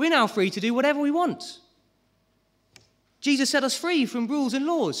Jesus, we're now free to do whatever we want. Jesus set us free from rules and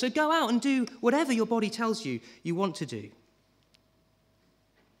laws, so go out and do whatever your body tells you you want to do.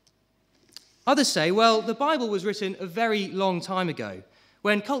 Others say, well, the Bible was written a very long time ago,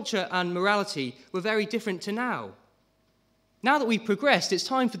 when culture and morality were very different to now. Now that we've progressed, it's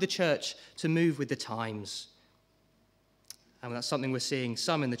time for the church to move with the times. And that's something we're seeing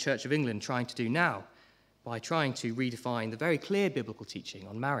some in the Church of England trying to do now, by trying to redefine the very clear biblical teaching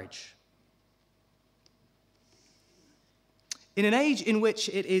on marriage. In an age in which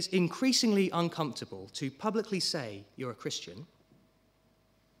it is increasingly uncomfortable to publicly say you're a Christian,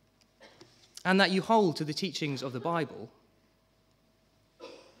 and that you hold to the teachings of the Bible,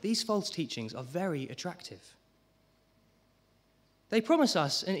 these false teachings are very attractive. They promise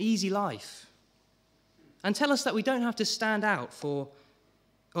us an easy life and tell us that we don't have to stand out for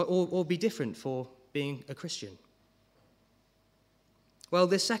or be different for being a Christian. Well,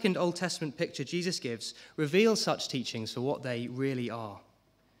 this second Old Testament picture Jesus gives reveals such teachings for what they really are.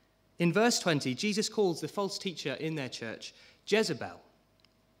 In verse 20, Jesus calls the false teacher in their church Jezebel.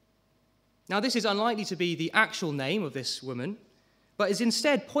 Now, this is unlikely to be the actual name of this woman, but is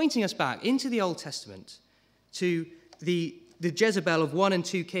instead pointing us back into the Old Testament to the Jezebel of 1 and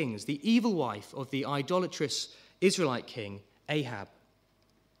 2 Kings, the evil wife of the idolatrous Israelite king Ahab.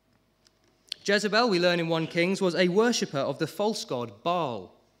 Jezebel, we learn in 1 Kings, was a worshipper of the false god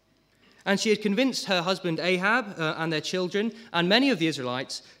Baal. And she had convinced her husband Ahab and their children and many of the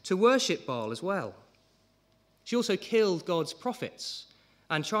Israelites to worship Baal as well. She also killed God's prophets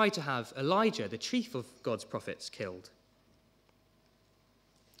and tried to have Elijah, the chief of God's prophets, killed.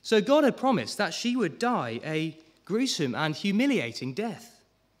 So God had promised that she would die a gruesome and humiliating death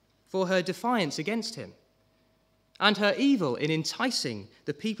for her defiance against him and her evil in enticing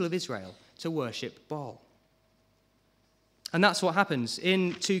the people of Israel to worship Baal. And that's what happens.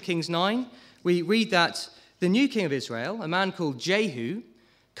 In 2 Kings 9, we read that the new king of Israel, a man called Jehu,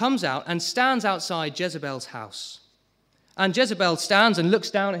 comes out and stands outside Jezebel's house. And Jezebel stands and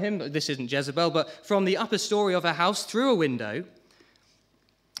looks down at him. This isn't Jezebel, but from the upper story of her house through a window.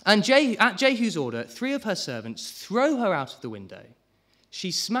 And at Jehu's order, 3 of her servants throw her out of the window.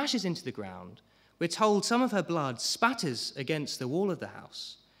 She smashes into the ground. We're told some of her blood spatters against the wall of the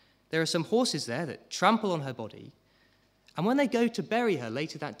house. There are some horses there that trample on her body. And when they go to bury her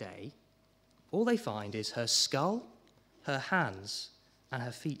later that day, all they find is her skull, her hands, and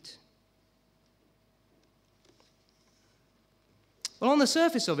her feet. Well, on the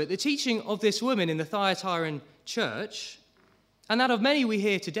surface of it, the teaching of this woman in the Thyatiran church, and that of many we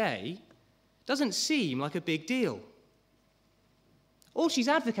hear today, doesn't seem like a big deal. All she's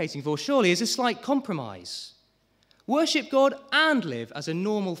advocating for, surely, is a slight compromise. Worship God and live as a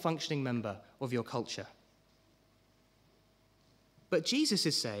normal functioning member of your culture. But Jesus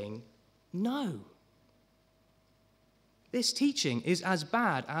is saying, no. This teaching is as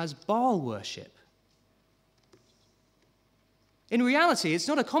bad as Baal worship. In reality, it's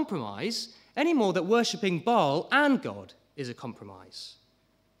not a compromise any more that worshipping Baal and God is a compromise.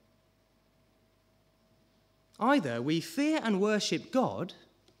 Either we fear and worship God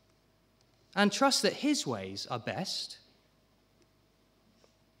and trust that his ways are best,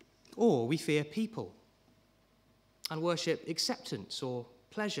 or we fear people and worship acceptance or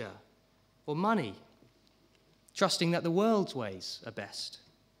pleasure or money, trusting that the world's ways are best.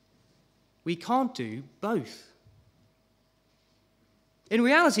 We can't do both. In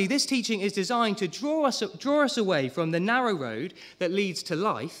reality, this teaching is designed to draw us away from the narrow road that leads to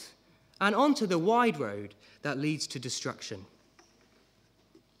life and onto the wide road that leads to destruction.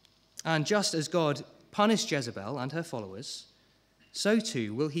 And just as God punished Jezebel and her followers, so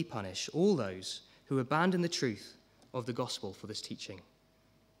too will he punish all those who abandon the truth of the gospel for this teaching.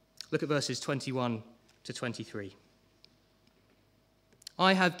 Look at verses 21 to 23.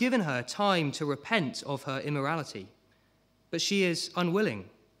 I have given her time to repent of her immorality, but she is unwilling.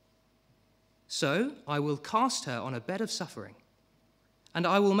 So I will cast her on a bed of suffering, and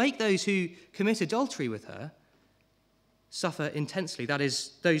I will make those who commit adultery with her suffer intensely. That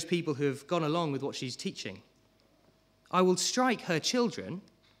is, those people who have gone along with what she's teaching. I will strike her children,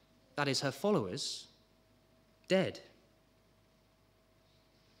 that is, her followers, dead.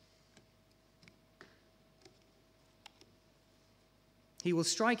 He will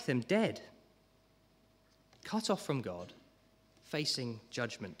strike them dead, cut off from God, facing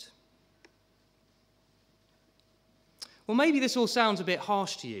judgment. Well, maybe this all sounds a bit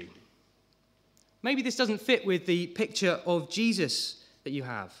harsh to you. Maybe this doesn't fit with the picture of Jesus that you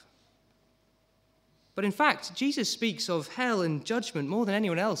have. But in fact, Jesus speaks of hell and judgment more than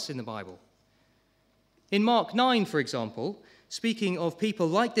anyone else in the Bible. In Mark 9, for example, speaking of people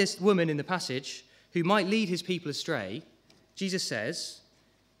like this woman in the passage who might lead his people astray, Jesus says,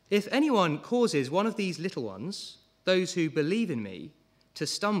 "If anyone causes one of these little ones, those who believe in me, to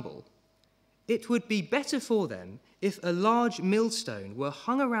stumble, it would be better for them if a large millstone were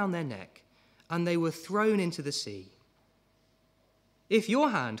hung around their neck and they were thrown into the sea. If your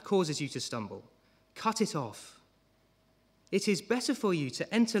hand causes you to stumble, cut it off. It is better for you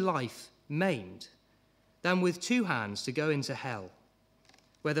to enter life maimed than with 2 hands to go into hell,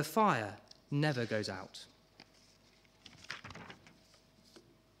 where the fire never goes out."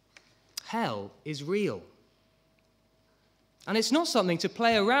 Hell is real. And it's not something to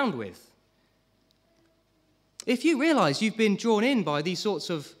play around with. If you realize you've been drawn in by these sorts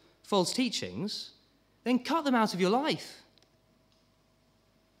of false teachings, then cut them out of your life.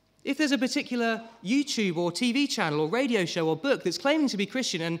 If there's a particular YouTube or TV channel or radio show or book that's claiming to be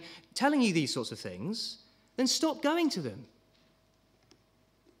Christian and telling you these sorts of things, then stop going to them.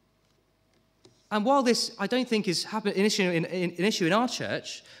 And while this, I don't think, is an issue in our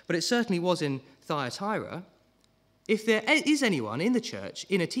church, but it certainly was in Thyatira, if there is anyone in the church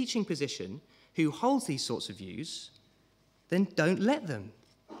in a teaching position who holds these sorts of views, then don't let them.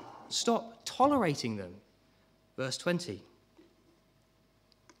 Stop tolerating them. Verse 20.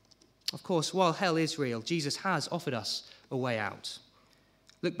 Of course, while hell is real, Jesus has offered us a way out.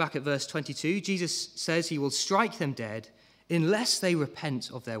 Look back at verse 22. Jesus says he will strike them dead unless they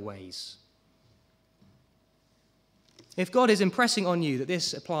repent of their ways. If God is impressing on you that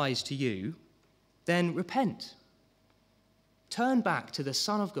this applies to you, then repent. Turn back to the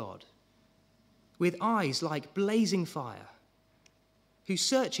Son of God with eyes like blazing fire, who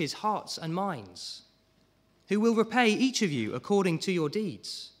searches hearts and minds, who will repay each of you according to your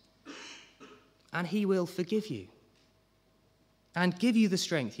deeds, and he will forgive you and give you the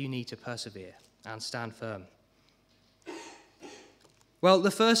strength you need to persevere and stand firm. Well,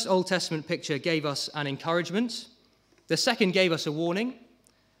 the first Old Testament picture gave us an encouragement. The second gave us a warning,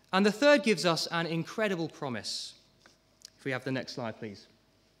 and the third gives us an incredible promise. If we have the next slide, please.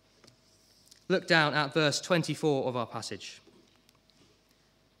 Look down at verse 24 of our passage.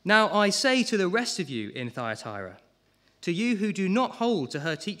 "Now I say to the rest of you in Thyatira, to you who do not hold to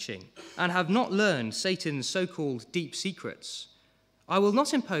her teaching and have not learned Satan's so-called deep secrets, I will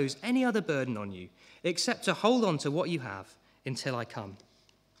not impose any other burden on you except to hold on to what you have until I come."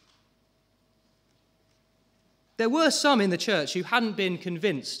 There were some in the church who hadn't been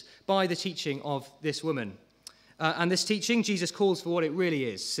convinced by the teaching of this woman. And this teaching, Jesus calls for what it really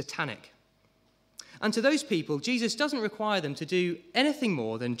is, satanic. And to those people, Jesus doesn't require them to do anything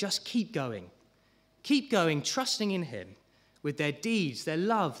more than just keep going. Keep going, trusting in him with their deeds, their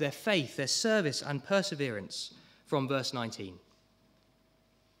love, their faith, their service and perseverance, from verse 19.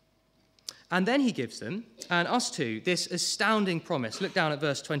 And then he gives them, and us too, this astounding promise. Look down at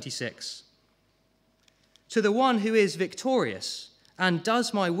verse 26. "To the one who is victorious and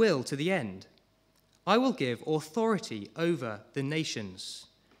does my will to the end, I will give authority over the nations.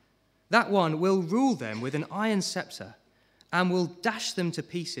 That one will rule them with an iron scepter and will dash them to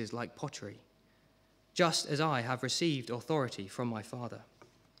pieces like pottery, just as I have received authority from my Father."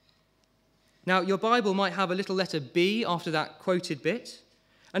 Now, your Bible might have a little letter B after that quoted bit.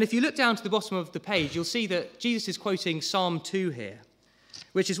 And if you look down to the bottom of the page, you'll see that Jesus is quoting Psalm 2 here,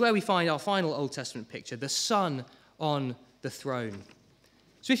 which is where we find our final Old Testament picture, the Son on the throne.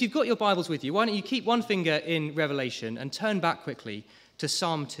 So if you've got your Bibles with you, why don't you keep one finger in Revelation and turn back quickly to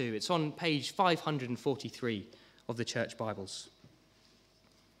Psalm 2. It's on page 543 of the church Bibles.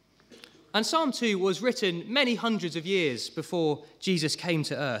 And Psalm 2 was written many hundreds of years before Jesus came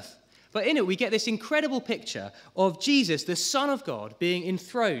to earth. But in it, we get this incredible picture of Jesus, the Son of God, being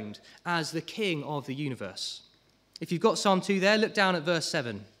enthroned as the King of the universe. If you've got Psalm 2 there, look down at verse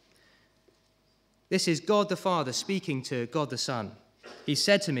 7. This is God the Father speaking to God the Son. He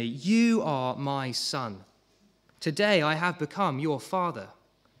said to me, 'You are my son. Today I have become your father.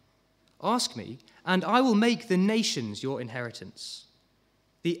 Ask me, and I will make the nations your inheritance,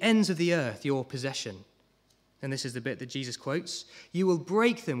 the ends of the earth your possession.'" And this is the bit that Jesus quotes. "You will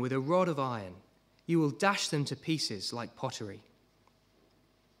break them with a rod of iron. You will dash them to pieces like pottery."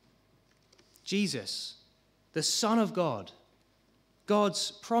 Jesus, the Son of God,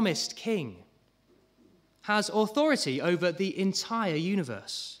 God's promised king, has authority over the entire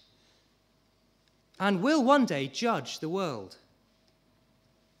universe and will one day judge the world.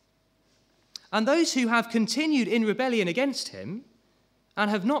 And those who have continued in rebellion against him and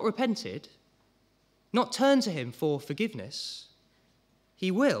have not repented, not turned to him for forgiveness, he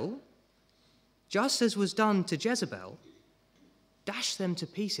will, just as was done to Jezebel, dash them to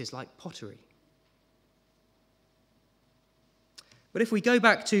pieces like pottery. But if we go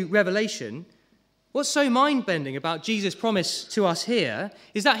back to Revelation, what's so mind-bending about Jesus' promise to us here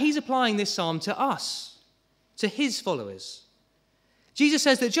is that he's applying this psalm to us, to his followers. Jesus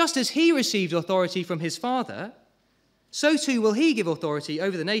says that just as he received authority from his Father, so too will he give authority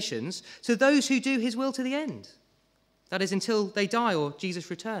over the nations to those who do his will to the end. That is, until they die or Jesus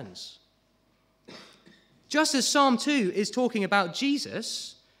returns. Just as Psalm 2 is talking about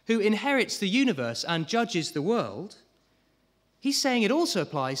Jesus, who inherits the universe and judges the world, he's saying it also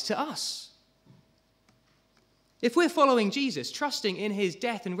applies to us. If we're following Jesus, trusting in his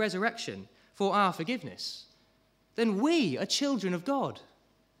death and resurrection for our forgiveness, then we are children of God.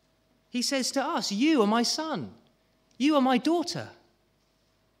 He says to us, "You are my son. You are my daughter."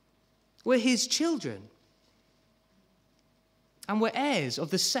 We're his children. And we're heirs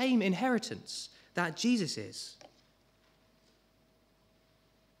of the same inheritance that Jesus is.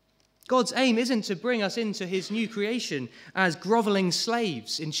 God's aim isn't to bring us into his new creation as groveling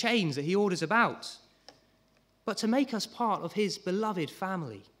slaves in chains that he orders about, but to make us part of his beloved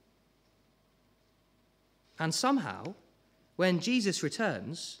family. And somehow, when Jesus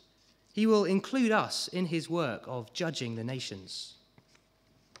returns, he will include us in his work of judging the nations.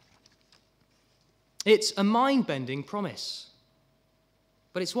 It's a mind-bending promise,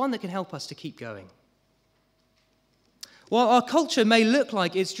 but it's one that can help us to keep going. While our culture may look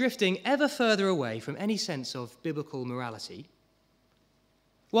like it's drifting ever further away from any sense of biblical morality,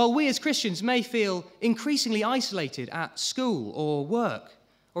 while we as Christians may feel increasingly isolated at school or work,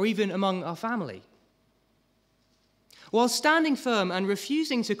 or even among our family, while standing firm and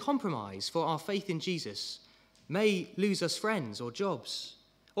refusing to compromise for our faith in Jesus may lose us friends or jobs,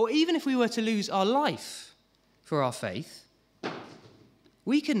 or even if we were to lose our life for our faith,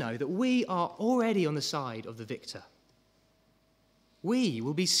 we can know that we are already on the side of the victor. We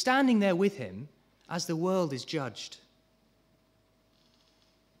will be standing there with him as the world is judged.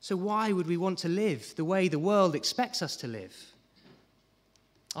 So why would we want to live the way the world expects us to live?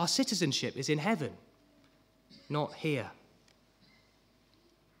 Our citizenship is in heaven, not here.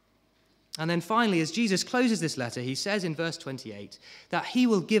 And then finally, as Jesus closes this letter, he says in verse 28 that he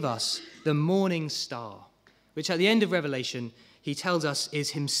will give us the morning star, which at the end of Revelation, he tells us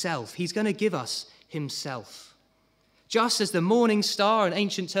is himself. He's going to give us himself. Just as the morning star, an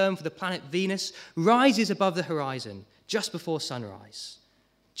ancient term for the planet Venus, rises above the horizon just before sunrise,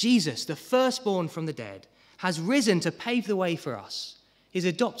 Jesus, the firstborn from the dead, has risen to pave the way for us, his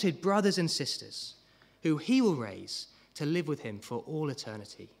adopted brothers and sisters, who he will raise to live with him for all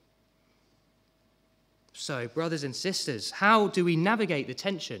eternity. So, brothers and sisters, how do we navigate the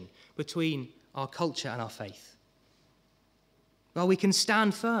tension between our culture and our faith? Well, we can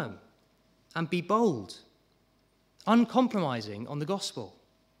stand firm and be bold, uncompromising on the gospel,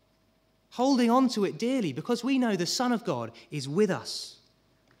 holding on to it dearly because we know the Son of God is with us.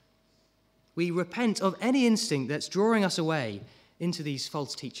 We repent of any instinct that's drawing us away into these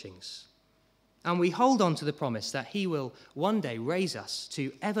false teachings, and we hold on to the promise that he will one day raise us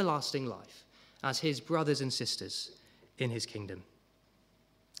to everlasting life as his brothers and sisters in his kingdom.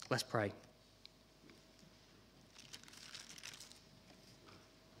 Let's pray.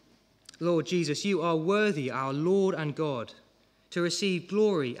 Lord Jesus, you are worthy, our Lord and God, to receive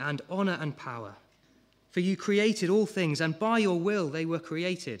glory and honor and power. For you created all things, and by your will they were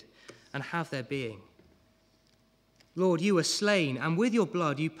created and have their being. Lord, you were slain, and with your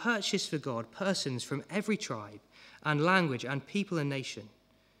blood you purchased for God persons from every tribe and language and people and nation.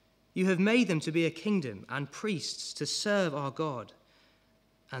 You have made them to be a kingdom and priests to serve our God,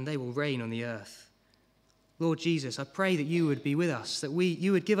 and they will reign on the earth. Lord Jesus, I pray that you would be with us, that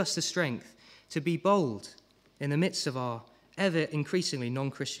you would give us the strength to be bold in the midst of our ever increasingly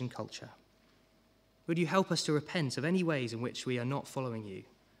non-Christian culture. Would you help us to repent of any ways in which we are not following you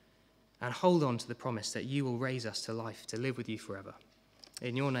and hold on to the promise that you will raise us to life to live with you forever.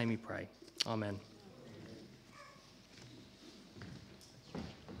 In your name we pray. Amen.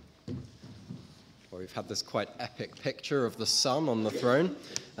 Well, we've had this quite epic picture of the Son on the throne.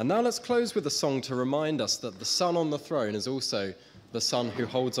 And now let's close with a song to remind us that the Son on the throne is also the Son who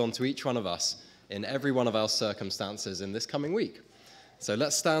holds on to each one of us in every one of our circumstances in this coming week. So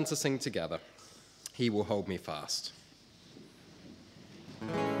let's stand to sing together. He will hold me fast.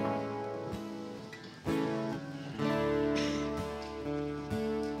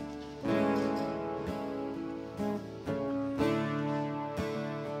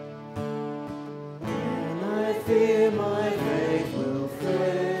 Fear my faith will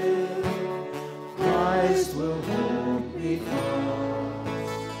fail, Christ will hold me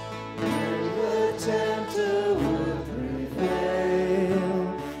fast. When the tempter would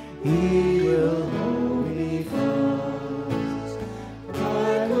prevail, he will hold me fast.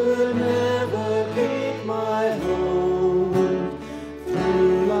 I will never keep my hold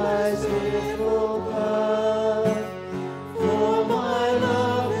through life's difficult path, for my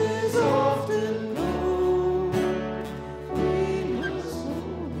love is often known. He must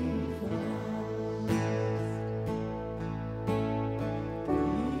hold me fast.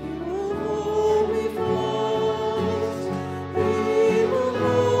 He will hold me fast. He will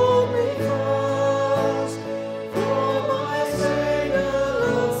hold me fast. For my Savior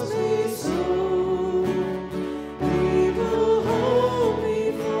loves me so. He will hold me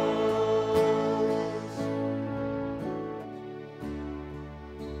fast.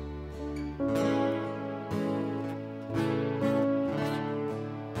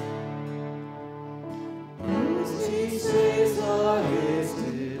 He saves are his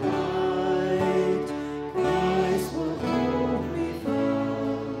delight. Christ will hold me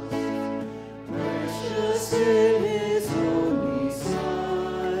fast. Precious in his only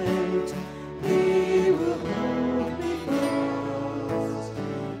sight, he will hold me fast.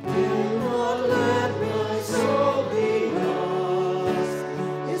 Do not let my soul be lost.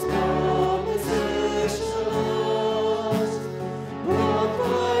 His promises shall last. Brought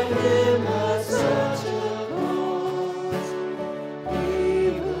by him at such a cost, he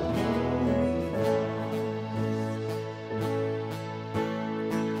will hold me fast.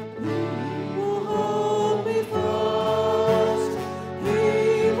 He will hold me fast. He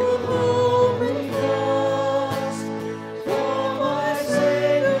will hold me fast. For my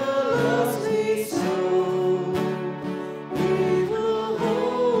Savior loves me so. He will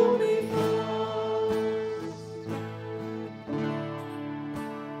hold me fast.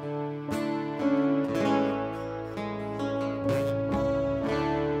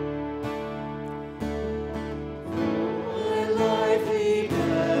 My life he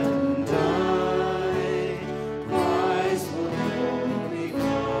bled and died. Christ will hold me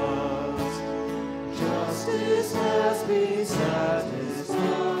fast. Justice has been satisfied.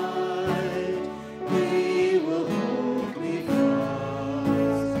 He will hold me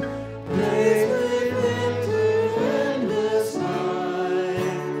fast. Praise with him to endless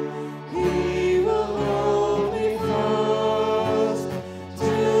life. He will hold me fast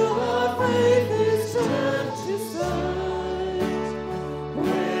till our faith is turned to sight.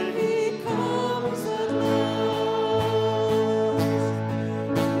 When he comes at last,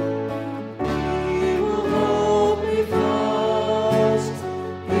 he will hold me fast.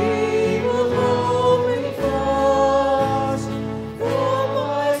 He will hold me fast. For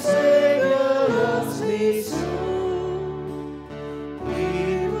my Savior loves me so.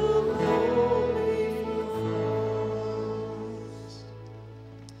 He will hold me fast.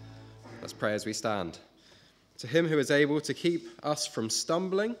 Let's pray as we stand. To him who is able to keep us from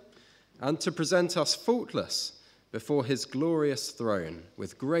stumbling and to present us faultless before his glorious throne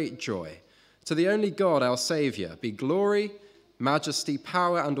with great joy, to the only God, our Saviour, be glory, majesty,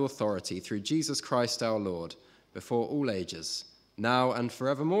 power, and authority through Jesus Christ our Lord, before all ages, now and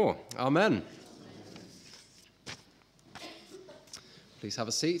forevermore. Amen. Please have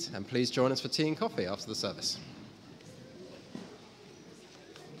a seat and please join us for tea and coffee after the service.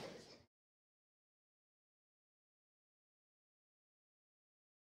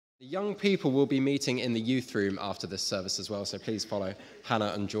 The young people will be meeting in the youth room after this service as well, so please follow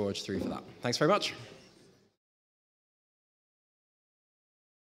Hannah and George through for that. Thanks very much.